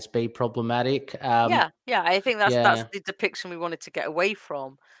DRD stance, be problematic. I think that's the depiction we wanted to get away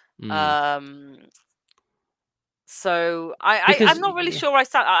from. So I'm not really sure where I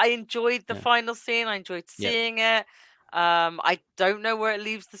stand. I enjoyed the final scene. I enjoyed seeing it. I don't know where it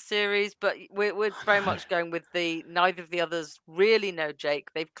leaves the series, but we're very much going with neither of the others really know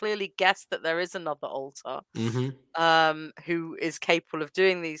Jake. They've clearly guessed that there is another alter who is capable of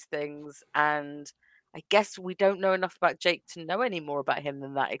doing these things, and I guess we don't know enough about Jake to know any more about him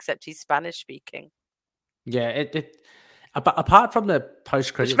than that, except he's Spanish speaking. Yeah, apart from the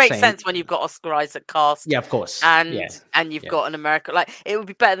post-credit scene, which makes sense when you've got Oscar Isaac cast. Yeah, of course. And you've got an American. Like, it would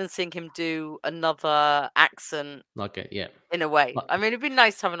be better than seeing him do another accent. Like it, yeah. In a way. I mean, it'd be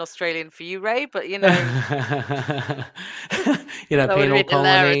nice to have an Australian for you, Ray, but penal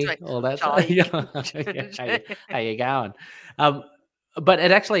colony, all that stuff. How you going? But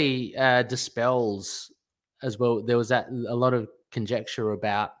it actually dispels as well. There was a lot of conjecture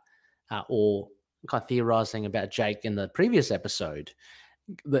about or kind of theorizing about Jake in the previous episode.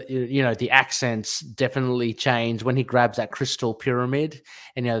 The accents definitely changed when he grabs that crystal pyramid,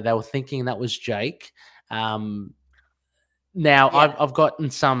 and they were thinking that was Jake. I've gotten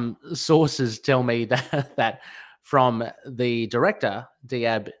some sources tell me that from the director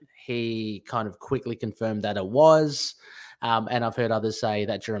Diab, he kind of quickly confirmed that it was. And I've heard others say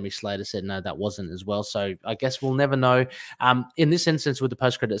that Jeremy Slater said no, that wasn't as well. So I guess we'll never know. In this instance, with the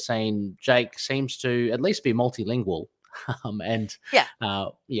post-credit scene, Jake seems to at least be multilingual.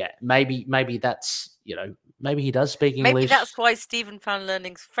 Maybe that's maybe he does speak English. Maybe that's why Stephen found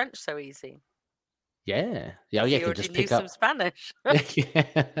learning French so easy. Yeah. He already just knew some Spanish.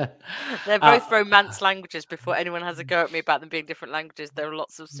 They're both Romance languages. Before anyone has a go at me about them being different languages, there are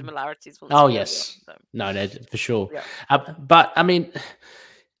lots of similarities. Yes. No, for sure. Yeah. But I mean,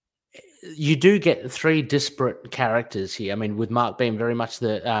 you do get three disparate characters here. I mean, with Mark being very much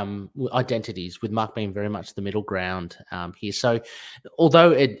the identities, with Mark being very much the middle ground here. So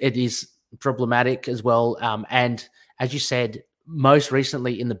although it is problematic as well, and as you said, most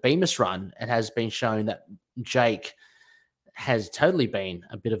recently in the Bemis run, it has been shown that Jake has totally been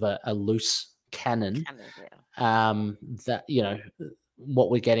a bit of a loose cannon. That what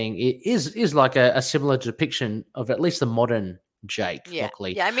we're getting is like a similar depiction of at least the modern Jake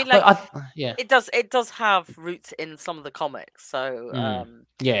Lockley. Yeah, I mean, yeah, it does have roots in some of the comics, so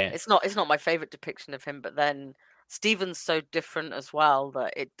it's not my favorite depiction of him, but then Steven's so different as well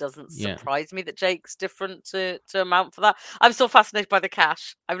that it doesn't surprise me that Jake's different to amount for that. I'm still fascinated by the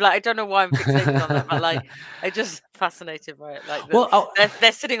cash. I'm like, I don't know why I'm fixated on it, but like, I'm just fascinated by it. Like,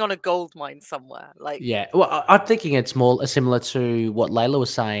 they're sitting on a gold mine somewhere. Like, well, I'm thinking it's more similar to what Layla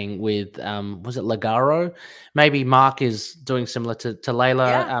was saying with, was it Ligaro? Maybe Mark is doing similar to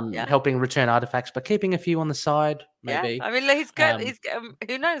Layla, helping return artifacts, but keeping a few on the side. Maybe. Yeah, I mean, he's good. He's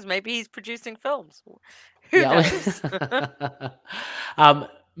who knows? Maybe he's producing films. Who knows?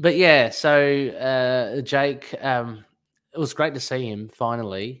 But yeah, so Jake, it was great to see him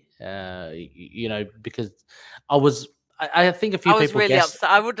finally. Because I think a few people. I was really upset.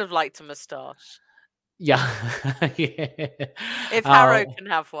 I would have liked a moustache. Yeah, If Harrow can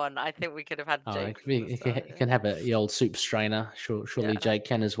have one, I think we could have had Jake. He can have the old soup strainer. Surely Jake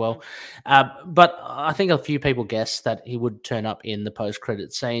can as well. But I think a few people guessed that he would turn up in the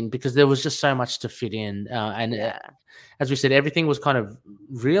post-credit scene because there was just so much to fit in. As we said, everything was kind of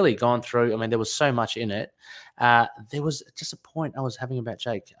really gone through. I mean, there was so much in it. There was just a point I was having about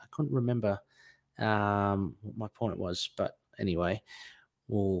Jake. I couldn't remember what my point was, but anyway.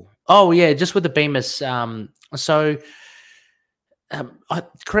 Just with the Bemis.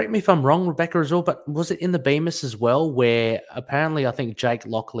 Correct me if I'm wrong, Rebecca, as well, but was it in the Bemis as well, where apparently I think Jake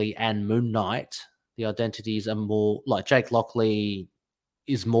Lockley and Moon Knight, the identities are more like Jake Lockley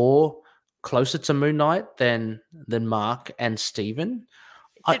is more closer to Moon Knight than Mark and Steven.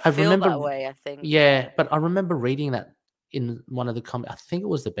 I remember that way, I think. Yeah, but I remember reading that in one of the comments. I think it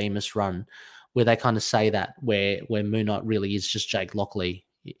was the Bemis run, where they kind of say that where Moon Knight really is just Jake Lockley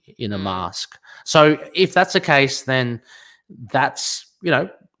in a mask. So if that's the case, then that's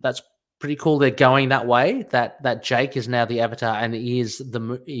pretty cool. They're going that way. That Jake is now the Avatar and he is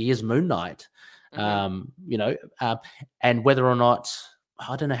Moon Knight. And whether or not,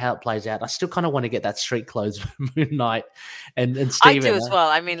 I don't know how it plays out. I still kind of want to get that street clothes Moon Knight and Steven. I do as well.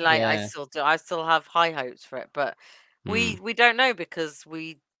 I mean, I still do. I still have high hopes for it, but we don't know because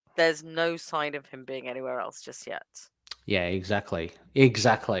there's no sign of him being anywhere else just yet. Yeah, exactly.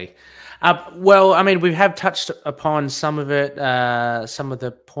 Well, I mean, we have touched upon some of it, some of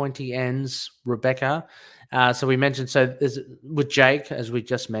the pointy ends, Rebecca. So we mentioned, with Jake, as we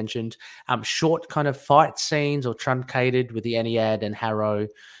just mentioned, short kind of fight scenes or truncated with the Ennead and Harrow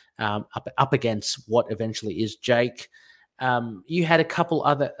up against what eventually is Jake. You had a couple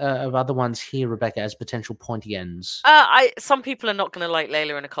other ones here, Rebecca, as potential pointy ends. Some people are not going to like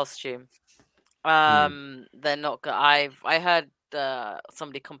Layla in a costume. They're not. I heard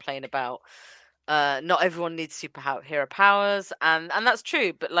somebody complain about not everyone needs superhero powers, and that's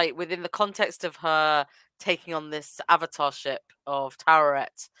true. But like within the context of her taking on this avatar ship of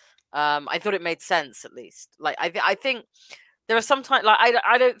Taweret, I thought it made sense at least. Like I think there are sometimes like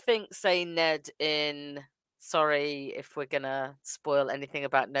I don't think say Ned in. Sorry if we're gonna spoil anything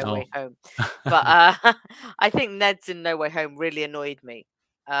about No Way Home, but I think Ned's in No Way Home really annoyed me.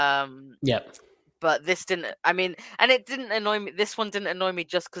 But this didn't. I mean, and it didn't annoy me. This one didn't annoy me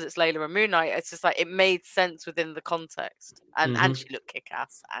just because it's Layla and Moon Knight. It's just like it made sense within the context, and she looked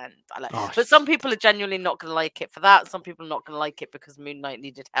kick-ass. And I like. But some people are genuinely not going to like it for that. Some people are not going to like it because Moon Knight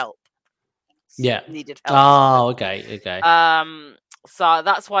needed help. Needed help. Oh, okay. So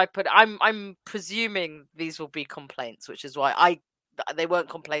that's why I put. I'm presuming these will be complaints, which is why they weren't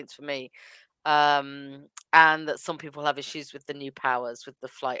complaints for me. And that some people have issues with the new powers with the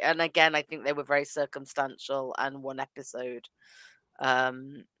flight, and again I think they were very circumstantial and one episode.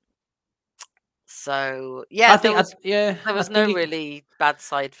 So yeah, there was no really bad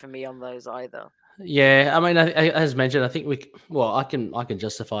side for me on those either. Yeah, I mean, as mentioned, I think I can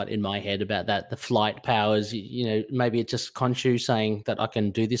justify it in my head about that. The flight powers, maybe it's just Khonshu saying that I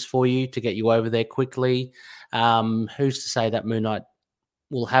can do this for you to get you over there quickly. Who's to say that Moon Knight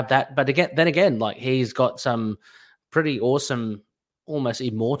will have that? But again, like he's got some pretty awesome, almost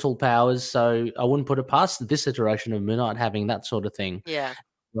immortal powers. So I wouldn't put it past this iteration of Moon Knight having that sort of thing. Yeah.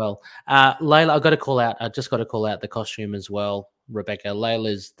 Well, Layla, I just got to call out the costume as well, Rebecca.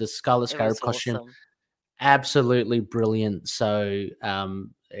 Layla's the Scarlet Scarab costume, awesome. Absolutely brilliant. So, to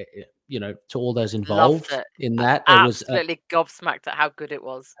all those involved in that, it was absolutely gobsmacked at how good it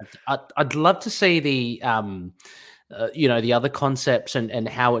was. I'd love to see the the other concepts and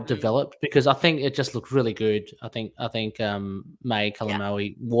how it developed, because I think it just looked really good. I think May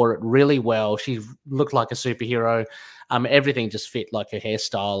Kalamaui wore it really well. She looked like a superhero. Everything just fit, like her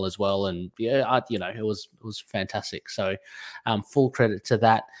hairstyle as well, and it was fantastic. So, full credit to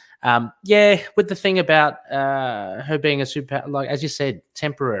that. With the thing about her being a super, like as you said,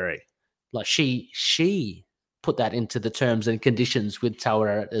 temporary, like she put that into the terms and conditions with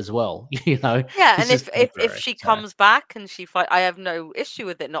Taweret as well. Yeah, and if she comes back and she fight, I have no issue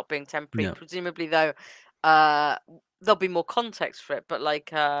with it not being temporary. No. Presumably, though, there'll be more context for it. But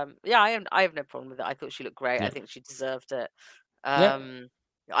like, I have no problem with it. I thought she looked great. Yeah. I think she deserved it.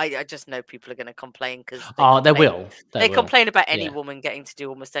 I just know people are going to complain because they will. They complain about any woman getting to do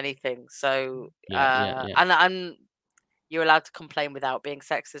almost anything. So and you're allowed to complain without being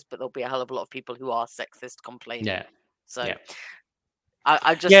sexist, but there'll be a hell of a lot of people who are sexist complaining. Yeah. So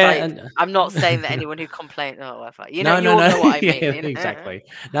I just I'm not saying that anyone who complains. Oh, you know what I mean. Exactly.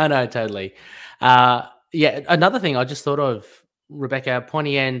 No, totally. Another thing I just thought of, Rebecca,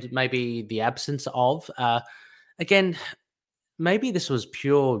 pointy end, maybe the absence of. Again, maybe this was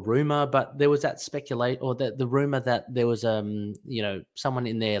pure rumor, but there was that the rumor that there was someone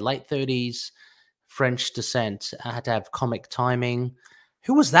in their late 30s, French descent, had to have comic timing.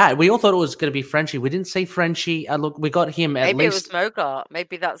 Who was that? We all thought it was going to be Frenchie. We didn't see Frenchie. Look, we got him at least. Maybe it was Mogart.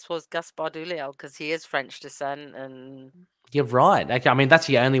 Maybe that was Gaspar Ulliel because he is French descent. And you're right. Okay, I mean, that's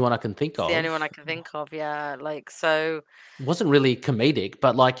the only one I can think of. The only one I can think of, yeah. Like, so it wasn't really comedic,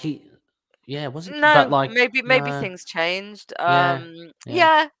 but like wasn't. No, but like, maybe things changed. I'm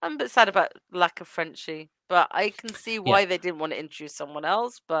a bit sad about lack of Frenchie. But I can see why they didn't want to introduce someone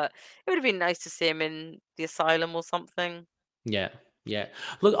else. But it would have been nice to see him in the asylum or something. Yeah.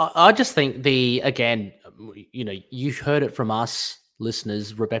 Look, I just think you heard it from us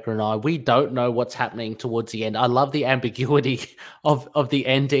listeners, Rebecca and I. We don't know what's happening towards the end. I love the ambiguity of the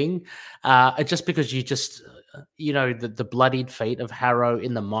ending. Just because you just, the bloodied feet of Harrow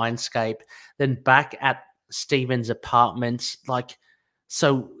in the mindscape, then back at Stephen's apartment, like.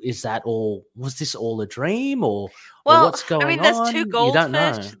 So is that all? Was this all a dream, or what's going on? I mean, there's two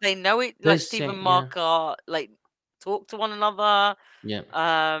goldfish. They know it. Like Stephen and Mark are like talk to one another. Yeah.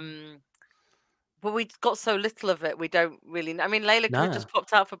 But we got so little of it. We don't really. I mean, Layla could have just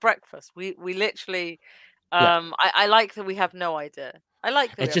popped out for breakfast. We literally. I like that we have no idea. I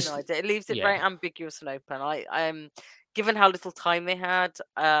like that we have no idea. It leaves it very ambiguous and open. I'm given how little time they had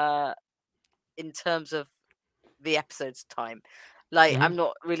in terms of the episode's time. Like, I'm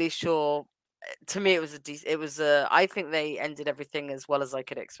not really sure. To me, it was I think they ended everything as well as I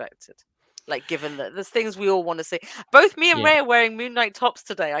could expected. Like, given that there's things we all want to see. Both me and Ray are wearing Moon Knight tops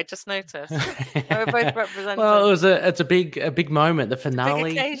today. I just noticed. We're both representing. Well, it's a big moment. The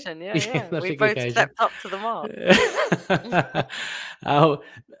finale. Big occasion, we both stepped up to the mark.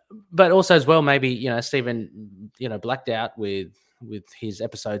 But also as well, maybe Stephen, blacked out with his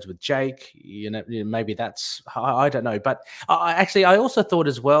episodes with Jake, maybe that's, I don't know. But I also thought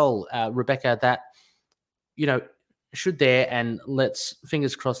as well, Rebecca, that, should there, and let's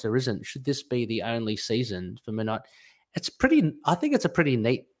fingers crossed there isn't, should this be the only season for Moon Knight? I think it's a pretty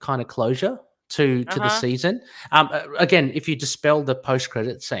neat kind of closure to the season. Again, if you dispel the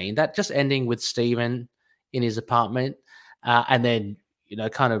post-credit scene, that just ending with Stephen in his apartment, and then,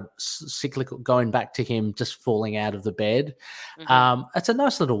 kind of cyclical, going back to him just falling out of the bed. It's a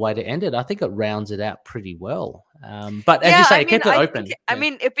nice little way to end it. I think it rounds it out pretty well. But as you say, keep it open. I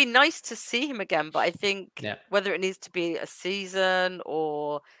mean, it'd be nice to see him again, but I think whether it needs to be a season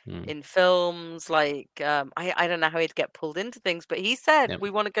or in films, like, I don't know how he'd get pulled into things, but he said, we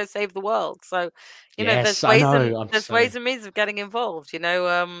want to go save the world. So, there's ways and means of getting involved, who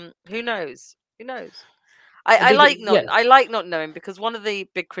knows? Who knows? I like not knowing, because one of the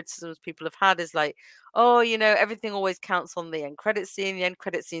big criticisms people have had is like, everything always counts on the end credit scene. The end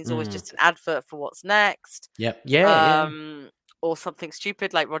credit scene is always just an advert for what's next. Or something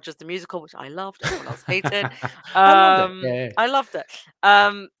stupid like Rogers the Musical, which I loved. Everyone else hated. I loved it.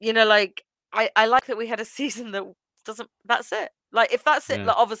 I like that we had a season that doesn't. That's it. Like, if that's it,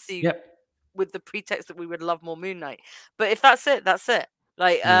 like, obviously with the pretext that we would love more Moon Knight. But if that's it, that's it.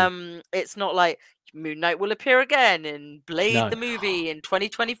 Like, it's not like Moon Knight will appear again in Blade the movie in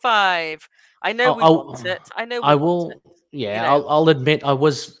 2025. I know we want it. I know I will. Yeah, I'll admit I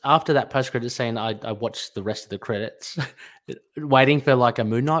was, after that post-credit scene, I watched the rest of the credits, waiting for like a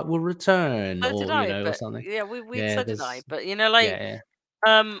Moon Knight will return, or something. Yeah, so did I. But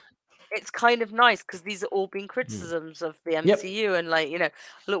it's kind of nice because these are all been criticisms of the MCU, and like,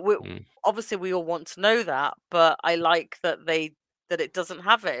 look, obviously we all want to know that, but I like that they that it doesn't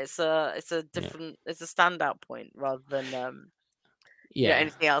have it. It's a different, it's a standout point rather than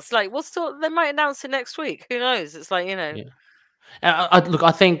anything else. Like, they might announce it next week. Who knows? It's like, look,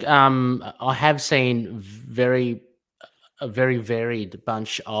 I think I have seen a very varied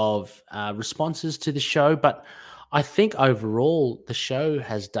bunch of responses to the show, but I think overall the show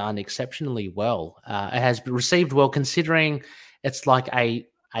has done exceptionally well. It has received well, considering it's like a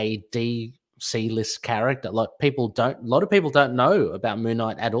DC list character. Like, a lot of people don't know about Moon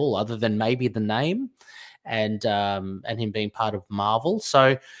Knight at all, other than maybe the name and him being part of Marvel.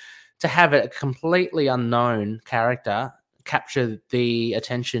 So to have a completely unknown character capture the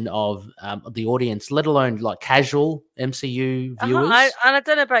attention of the audience, let alone like casual MCU viewers. I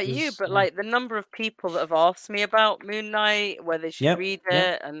don't know about you, but like the number of people that have asked me about Moon Knight, where they should read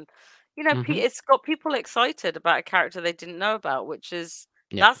it, and it's got people excited about a character they didn't know about, which is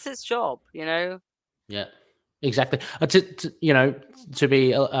that's its job, Yeah, exactly. To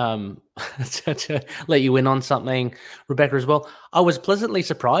be to let you in on something, Rebecca, as well. I was pleasantly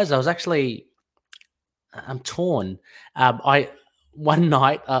surprised. I was actually. I'm torn. One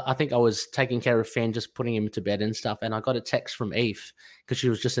night, I think I was taking care of Finn, just putting him to bed and stuff, and I got a text from Eve because she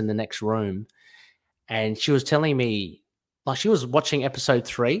was just in the next room, and she was telling me, like, she was watching episode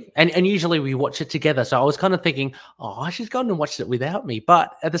 3, and usually we watch it together. So I was kind of thinking, oh, she's gone and watched it without me.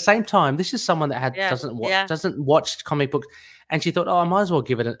 But at the same time, this is someone that doesn't watch comic books, and she thought, oh, I might as well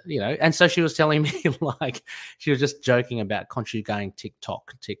give it a, And so she was telling me, like, she was just joking about Khonshu going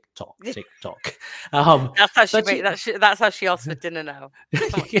tick-tock, tick-tock, tick-tock. That's how she asked for dinner now.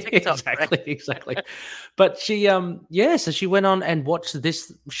 Exactly. But she, so she went on and watched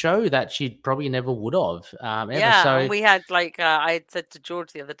this show that she probably never would have. And we had I had said to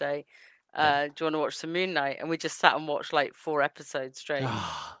George the other day, do you want to watch some Moon Knight? And we just sat and watched like 4 episodes straight.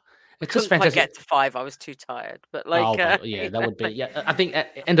 It's just fantastic. Quite get to 5. I was too tired, but that would be. Yeah, I think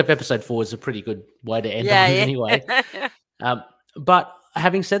end of episode 4 is a pretty good way to end on anyway. But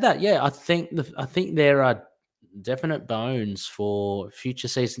having said that, I think there are definite bones for future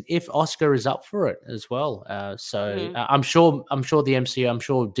season if Oscar is up for it as well. I'm sure the MCU, I'm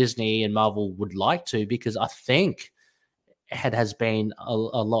sure Disney and Marvel would like to, because I think it has been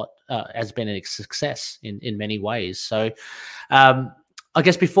has been a success in many ways. So. I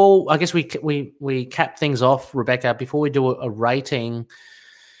guess we cap things off, Rebecca, before we do a rating,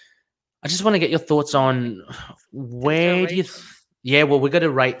 I just want to get your thoughts on where do you we're going to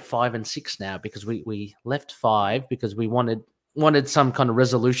rate 5 and 6 now, because we left 5 because we wanted some kind of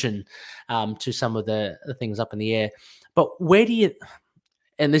resolution to some of the things up in the air. But where do you,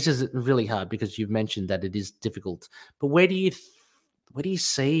 and this is really hard because you've mentioned that it is difficult, but where do you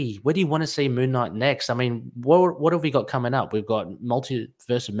want to see Moon Knight next? I mean, what have we got coming up? We've got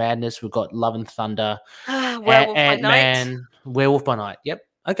Multiverse of Madness. We've got Love and Thunder. Ant-Man, Werewolf by Night. Yep.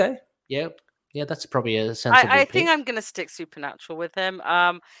 Okay. Yep. Yeah, that's probably a sensible I think I'm going to stick Supernatural with him.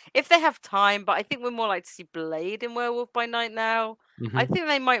 If they have time, but I think we're more like to see Blade in Werewolf by Night now. Mm-hmm. I think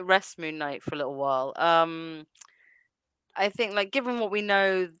they might rest Moon Knight for a little while. I think, like, given what we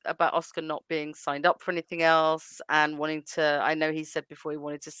know about Oscar not being signed up for anything else and wanting to, I know he said before he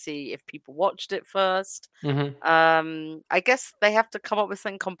wanted to see if people watched it first. Mm-hmm. I guess they have to come up with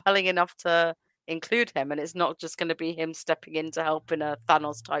something compelling enough to include him, and it's not just going to be him stepping in to help in a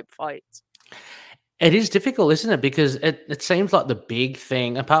Thanos type fight. It is difficult, isn't it? Because it seems like the big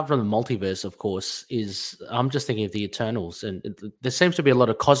thing, apart from the multiverse, of course, is I'm just thinking of the Eternals, and there seems to be a lot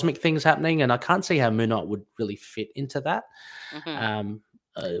of cosmic things happening, and I can't see how Moon Knight would really fit into that. Mm-hmm.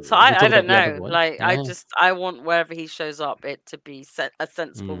 So I don't know. Like, yeah. I want wherever he shows up, it to be a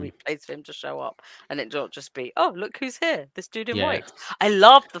sensible place for him to show up, and it not just be, oh, look who's here, this dude in white. I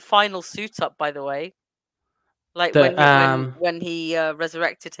love the final suit up, by the way. Like when he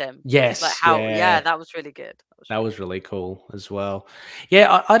resurrected him. Yes. Like how, that was really good. That was really cool as well.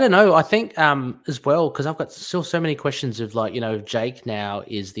 Yeah, I don't know. I think as well, because I've got still so many questions of, like, if Jake now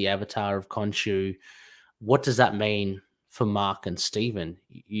is the avatar of Khonshu, what does that mean for Mark and Steven?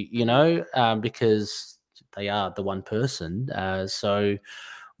 Because they are the one person. So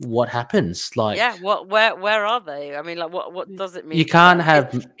what happens? Like, where are they? I mean, like, what does it mean? You can't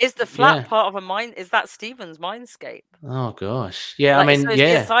have. Is the flat part of a mind? Is that Steven's mindscape? Oh gosh, yeah. Like, I mean, the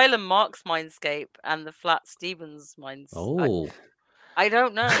asylum Mark's mindscape and the flat Steven's mindscape. Oh, I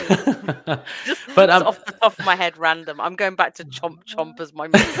don't know. But off the top of my head, random. I'm going back to Chomp as my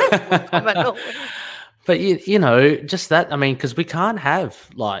comment. But just that. I mean, because you can't have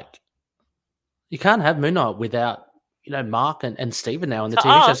Moon Knight without Mark and Steven now on the to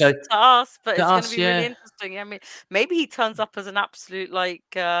TV show. us, So to us, but to it's going us, to be really interesting. I mean, maybe he turns up as an absolute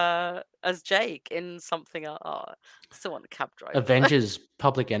as Jake in something. I still want the cab driver. Avengers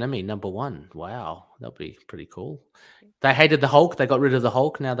Public Enemy #1. Wow, that'll be pretty cool. They hated the Hulk. They got rid of the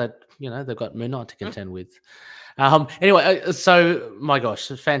Hulk. Now that they've got Moon Knight to contend with. Anyway, so my gosh,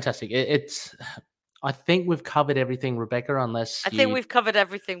 it's fantastic. I think we've covered everything, Rebecca. Unless I think we've covered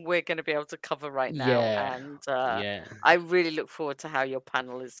everything we're going to be able to cover right now, and I really look forward to how your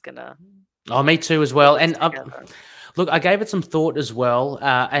panel is gonna. Oh, me too as well. And look, I gave it some thought as well,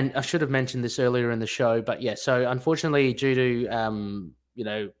 and I should have mentioned this earlier in the show, but yeah. So unfortunately, due to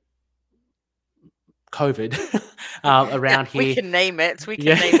COVID around here, we can name it. We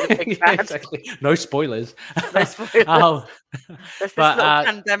can name the big bad. Exactly. No spoilers. No spoilers. There's this little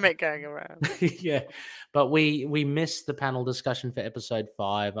pandemic going around. Yeah, but we missed the panel discussion for episode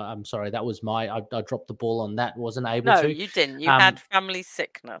 5. I'm sorry, that was I dropped the ball on that. Wasn't able to. No, you didn't. You had family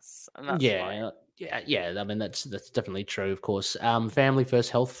sickness, and that's why. Yeah. I mean, that's definitely true. Of course, family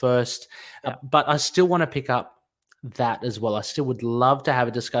first, health first. But I still want to pick up that as well. I still would love to have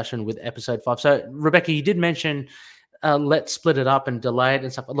a discussion with episode 5. So, Rebecca, you did mention let's split it up and delay it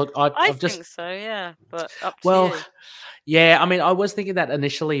and stuff. Look, I think so, yeah. But up to you. Yeah, I mean, I was thinking that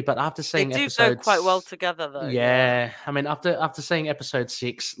initially, but after seeing they do go quite well together, though. Yeah, I mean, after seeing episode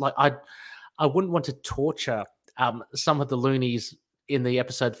 6, like I wouldn't want to torture some of the loonies in the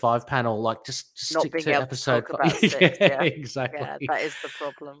episode 5 panel, like just stick to episode 5. 6, exactly. Yeah, that is the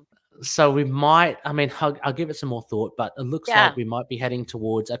problem. So we might. I mean, I'll give it some more thought, but it looks like we might be heading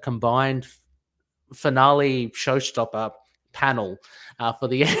towards a combined finale showstopper panel for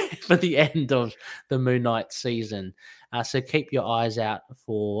the end of the Moon Knight season. So keep your eyes out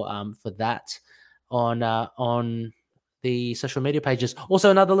for that on the social media pages.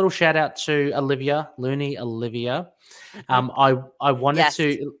 Also, another little shout out to Looney Olivia. I wanted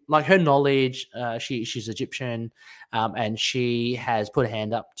to, like, her knowledge. She's Egyptian, and she has put a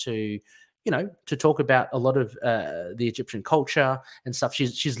hand up to talk about a lot of the Egyptian culture and stuff.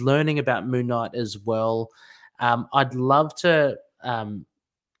 She's learning about Moon Knight as well. I'd love to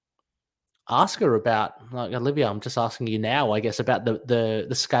ask her about, like, Olivia, I'm just asking you now, I guess, about the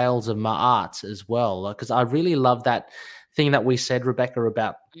scales of Ma'at as well, because I really love that thing that we said, Rebecca,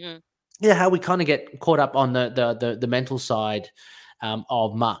 about how we kind of get caught up on the mental side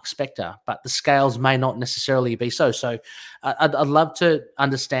of Mark Spector, but the scales may not necessarily be so. So I'd love to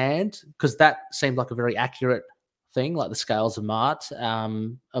understand, because that seemed like a very accurate thing, like the scales of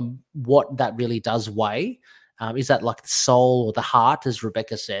Ma'at, what that really does weigh. Is that like the soul or the heart, as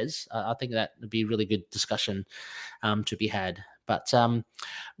Rebecca says? I think that would be a really good discussion to be had. But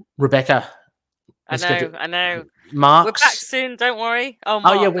Rebecca, I know. Mark, we're back soon. Don't worry. Oh,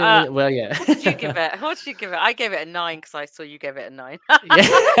 Mark, well, yeah. What did you give it? I gave it a 9 because I saw you gave it a 9.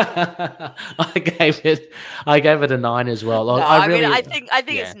 Yeah, I gave it a 9 as well. No, I think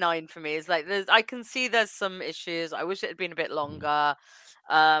it's 9 for me. It's like I can see there's some issues. I wish it had been a bit longer.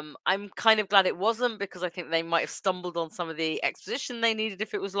 I'm kind of glad it wasn't, because I think they might have stumbled on some of the exposition they needed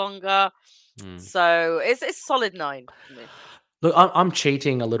if it was longer. So it's a solid 9 for me. Look, I'm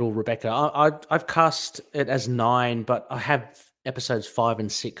cheating a little, Rebecca. I've cast it as 9, but I have episodes 5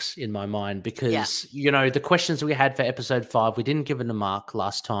 and 6 in my mind, because the questions we had for episode 5, we didn't give it a mark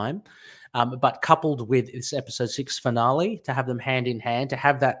last time, but coupled with this episode 6 finale, to have them hand in hand, to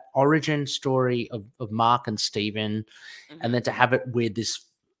have that origin story of Mark and Steven, and then to have it with this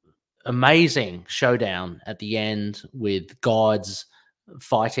amazing showdown at the end with gods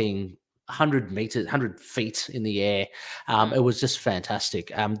fighting 100 feet in the air. It was just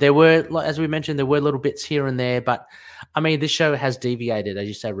fantastic. There were, as we mentioned, there were little bits here and there, but I mean, this show has deviated, as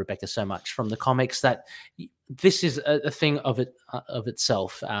you say, Rebecca, so much from the comics that this is a thing of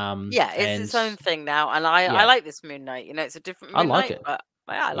itself. It's its own thing now, and I like this Moon Knight. It's a different Moon Knight, but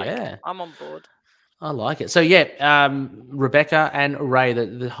I like it. I'm on board. I like it. So Rebecca and Ray,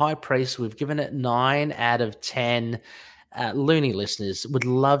 the High Priest, we've given it 9 out of 10. Looney listeners, would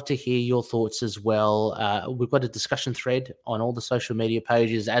love to hear your thoughts as well. We've got a discussion thread on all the social media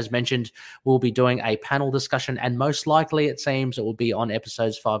pages. As mentioned, we'll be doing a panel discussion, and most likely, it seems, it will be on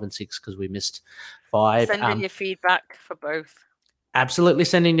episodes 5 and 6, because we missed 5. Send in your feedback for both. Absolutely,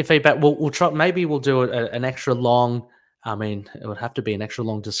 send in your feedback. We'll try. Maybe we'll do an extra long. I mean, it would have to be an extra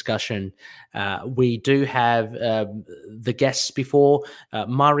long discussion. We do have the guests before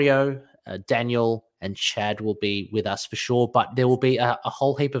Mario, Daniel, and Chad will be with us for sure, but there will be a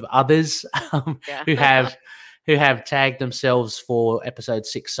whole heap of others who have tagged themselves for episode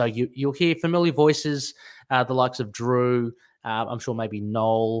 6. So you'll hear familiar voices, the likes of Drew, I'm sure maybe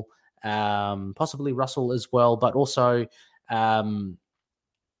Noel, possibly Russell as well, but also ones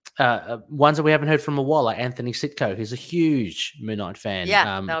that we haven't heard from a while, like Anthony Sitko, who's a huge Moon Knight fan.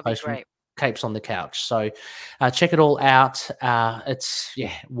 Yeah, that would be great. Capes on the Couch. So check it all out. It's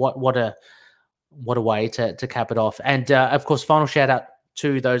what a way to cap it off. And of course, final shout out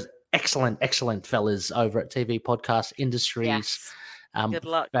to those excellent fellas over at TV Podcast Industries. Yes. Good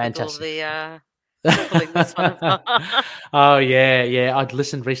luck fantastic. With all the oh yeah, I'd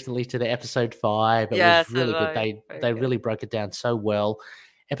listened recently to the episode 5. It was really good. They really broke it down so well.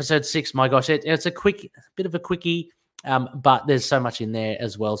 Episode 6, my gosh, it's a bit of a quickie, but there's so much in there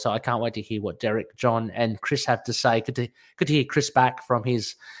as well. So I can't wait to hear what Derek, John, and Chris have to say. Good to hear Chris back from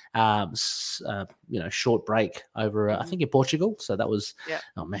his short break over I think in Portugal. So that was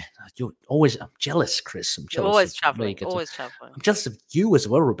oh man, I'm jealous, Chris. I'm jealous. Always traveling. I'm jealous of you as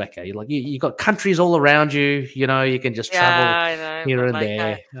well, Rebecca. You're like you got countries all around you. You know, you can just travel here and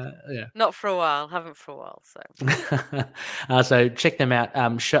there. Not for a while. Haven't for a while. So so check them out.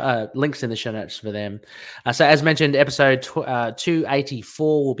 Links in the show notes for them. So as mentioned, episode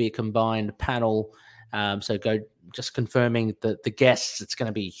 284 will be a combined panel. So go just confirming the guests. It's going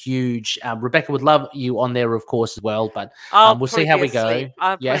to be huge. Rebecca would love you on there, of course, as well. But we'll see how we go.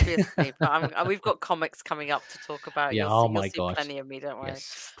 I'll probably be asleep, but we've got comics coming up to talk about. Yeah, you'll see plenty of me, don't worry.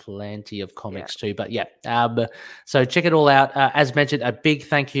 Yes, plenty of comics too. But so check it all out. As mentioned, a big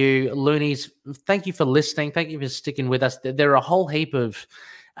thank you, Loonies. Thank you for listening. Thank you for sticking with us. There are a whole heap of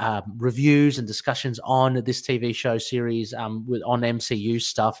reviews and discussions on this TV show series on MCU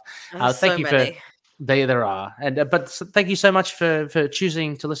stuff. Thank you for. There are, but thank you so much for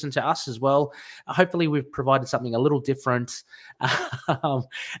choosing to listen to us as well. Hopefully, we've provided something a little different, a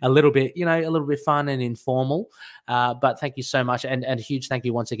little bit fun and informal. But thank you so much, and a huge thank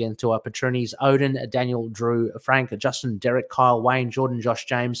you once again to our patronies: Odin, Daniel, Drew, Frank, Justin, Derek, Kyle, Wayne, Jordan, Josh,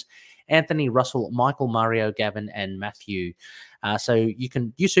 James, Anthony, Russell, Michael, Mario, Gavin, and Matthew. So you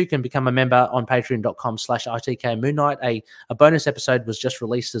too can become a member on patreon.com/ITK Moon Knight. A bonus episode was just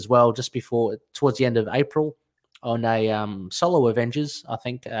released as well, just towards the end of April, on a solo Avengers, I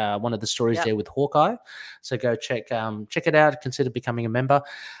think, one of the stories there with Hawkeye. So go check it out. Consider becoming a member.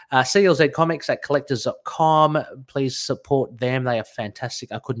 CLZ Comics at collectors.com. Please support them. They are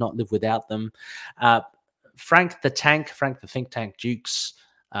fantastic. I could not live without them. Frank the Think Tank Dukes.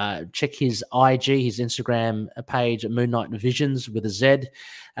 Check his IG, his Instagram page, Moon Knight Visions with a Z.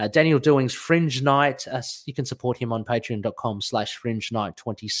 Daniel Doing's Fringe Night. You can support him on patreon.com/Fringe Night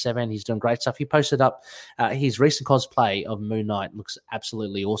 27. He's doing great stuff. He posted up his recent cosplay of Moon Knight. Looks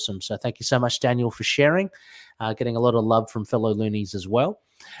absolutely awesome. So thank you so much, Daniel, for sharing. Getting a lot of love from fellow loonies as well.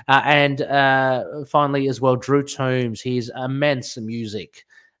 And finally, as well, Drew Toombs. His immense music.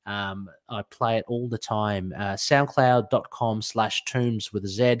 I play it all the time. SoundCloud.com/Toombs with a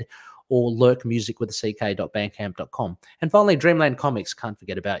Z, or lurkmusic with a CK.bandcamp.com. And finally, Dreamland Comics, can't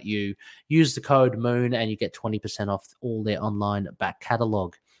forget about you. Use the code MOON and you get 20% off all their online back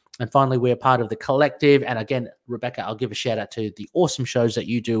catalogue. And finally, we're part of the collective. And again, Rebecca, I'll give a shout out to the awesome shows that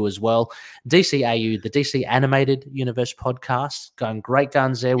you do as well. DCAU, the DC Animated Universe podcast, going great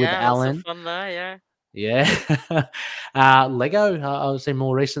guns there with Alan. Yeah, fun there, yeah. Yeah. Lego, I was in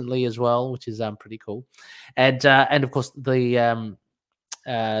more recently as well, which is pretty cool. And of course, the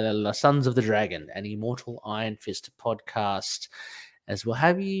Sons of the Dragon, an Immortal Iron Fist podcast as well.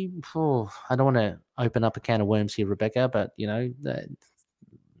 Have you? I don't want to open up a can of worms here, Rebecca, but the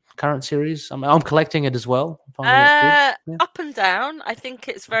current series, I'm collecting it as well. Up and down. I think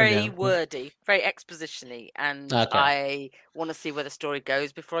it's very wordy, very exposition-y, and I want to see where the story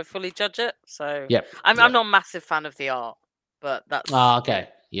goes before I fully judge it. So I'm not a massive fan of the art, but that's okay.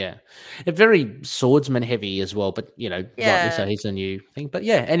 Yeah, it's very swordsman heavy as well, but rightly so, he's a new thing. But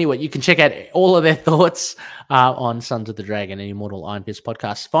anyway, you can check out all of their thoughts on Sons of the Dragon and Immortal Iron Fist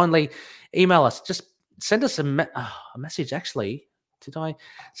podcast. Finally, email us. Just send us a message. Actually, did I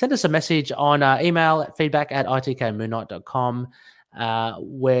send us a message on email at feedback@itkmoonnight.com,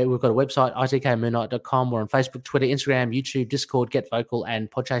 where we've got a website, itkmoonnight.com. We're on Facebook, Twitter, Instagram, YouTube, Discord, Get Vocal,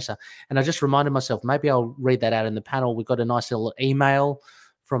 and Podchaser. And I just reminded myself, maybe I'll read that out in the panel. We've got a nice little email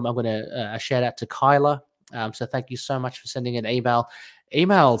I'm going to shout out to Kyla. So thank you so much for sending an email.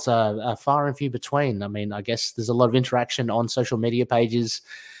 Emails are far and few between. I mean, I guess there's a lot of interaction on social media pages,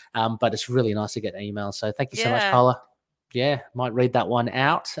 but it's really nice to get emails. So thank you so much, Kyla. Yeah, might read that one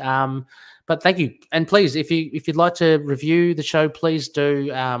out. But thank you. And please, if you'd like to review the show, please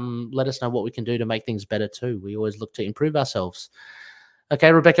do let us know what we can do to make things better too. We always look to improve ourselves.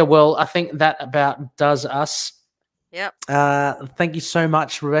 Okay, Rebecca, well, I think that about does us. Yep. Thank you so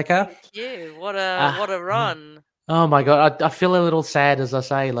much, Rebecca. Thank you. What a run. Oh my god, I feel a little sad as I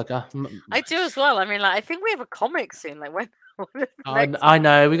say. Like, I do as well. I mean, like, I think we have a comic soon. Like, when I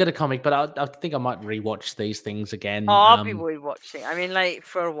know we got a comic, but I think I might rewatch these things again. Oh, I'll be rewatching. I mean, like,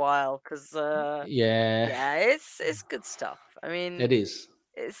 for a while, because yeah, it's good stuff. I mean, it is.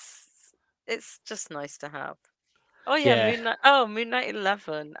 It's just nice to have. Oh yeah, Moon Knight. Moon Knight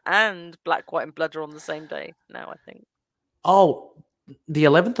 11 and Black, White, and Blood are on the same day now, I think. Oh, the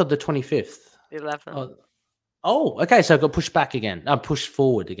 11th or the 25th? The 11th. Oh, okay. So it got pushed back again. Pushed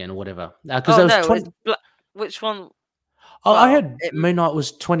forward again, or whatever. Which one? Oh, I heard Moon Knight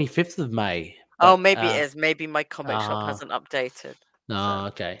was 25th of May. But, maybe it is. Maybe my comic shop hasn't updated. No,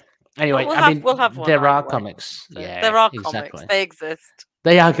 okay. Anyway, we'll have one. There are comics. Yeah, there are comics. They exist.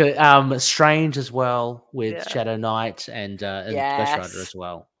 They are good. Strange as well with Shadow Knight and Ghost Rider as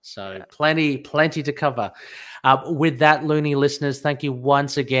well. So plenty to cover. With that, Looney listeners, thank you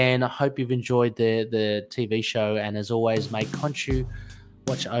once again. I hope you've enjoyed the TV show. And as always, may Khonshu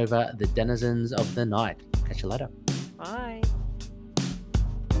watch over the denizens of the night. Catch you later. Bye.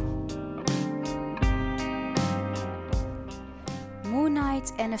 Moon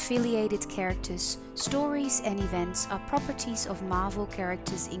Knight and affiliated characters, stories and events are properties of Marvel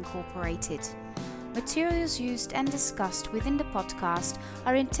Characters Incorporated. Materials used and discussed within the podcast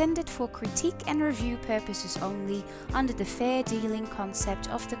are intended for critique and review purposes only under the fair dealing concept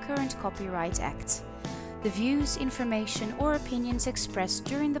of the current Copyright Act. The views, information, or opinions expressed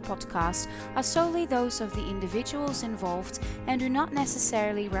during the podcast are solely those of the individuals involved and do not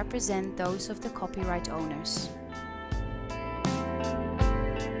necessarily represent those of the copyright owners.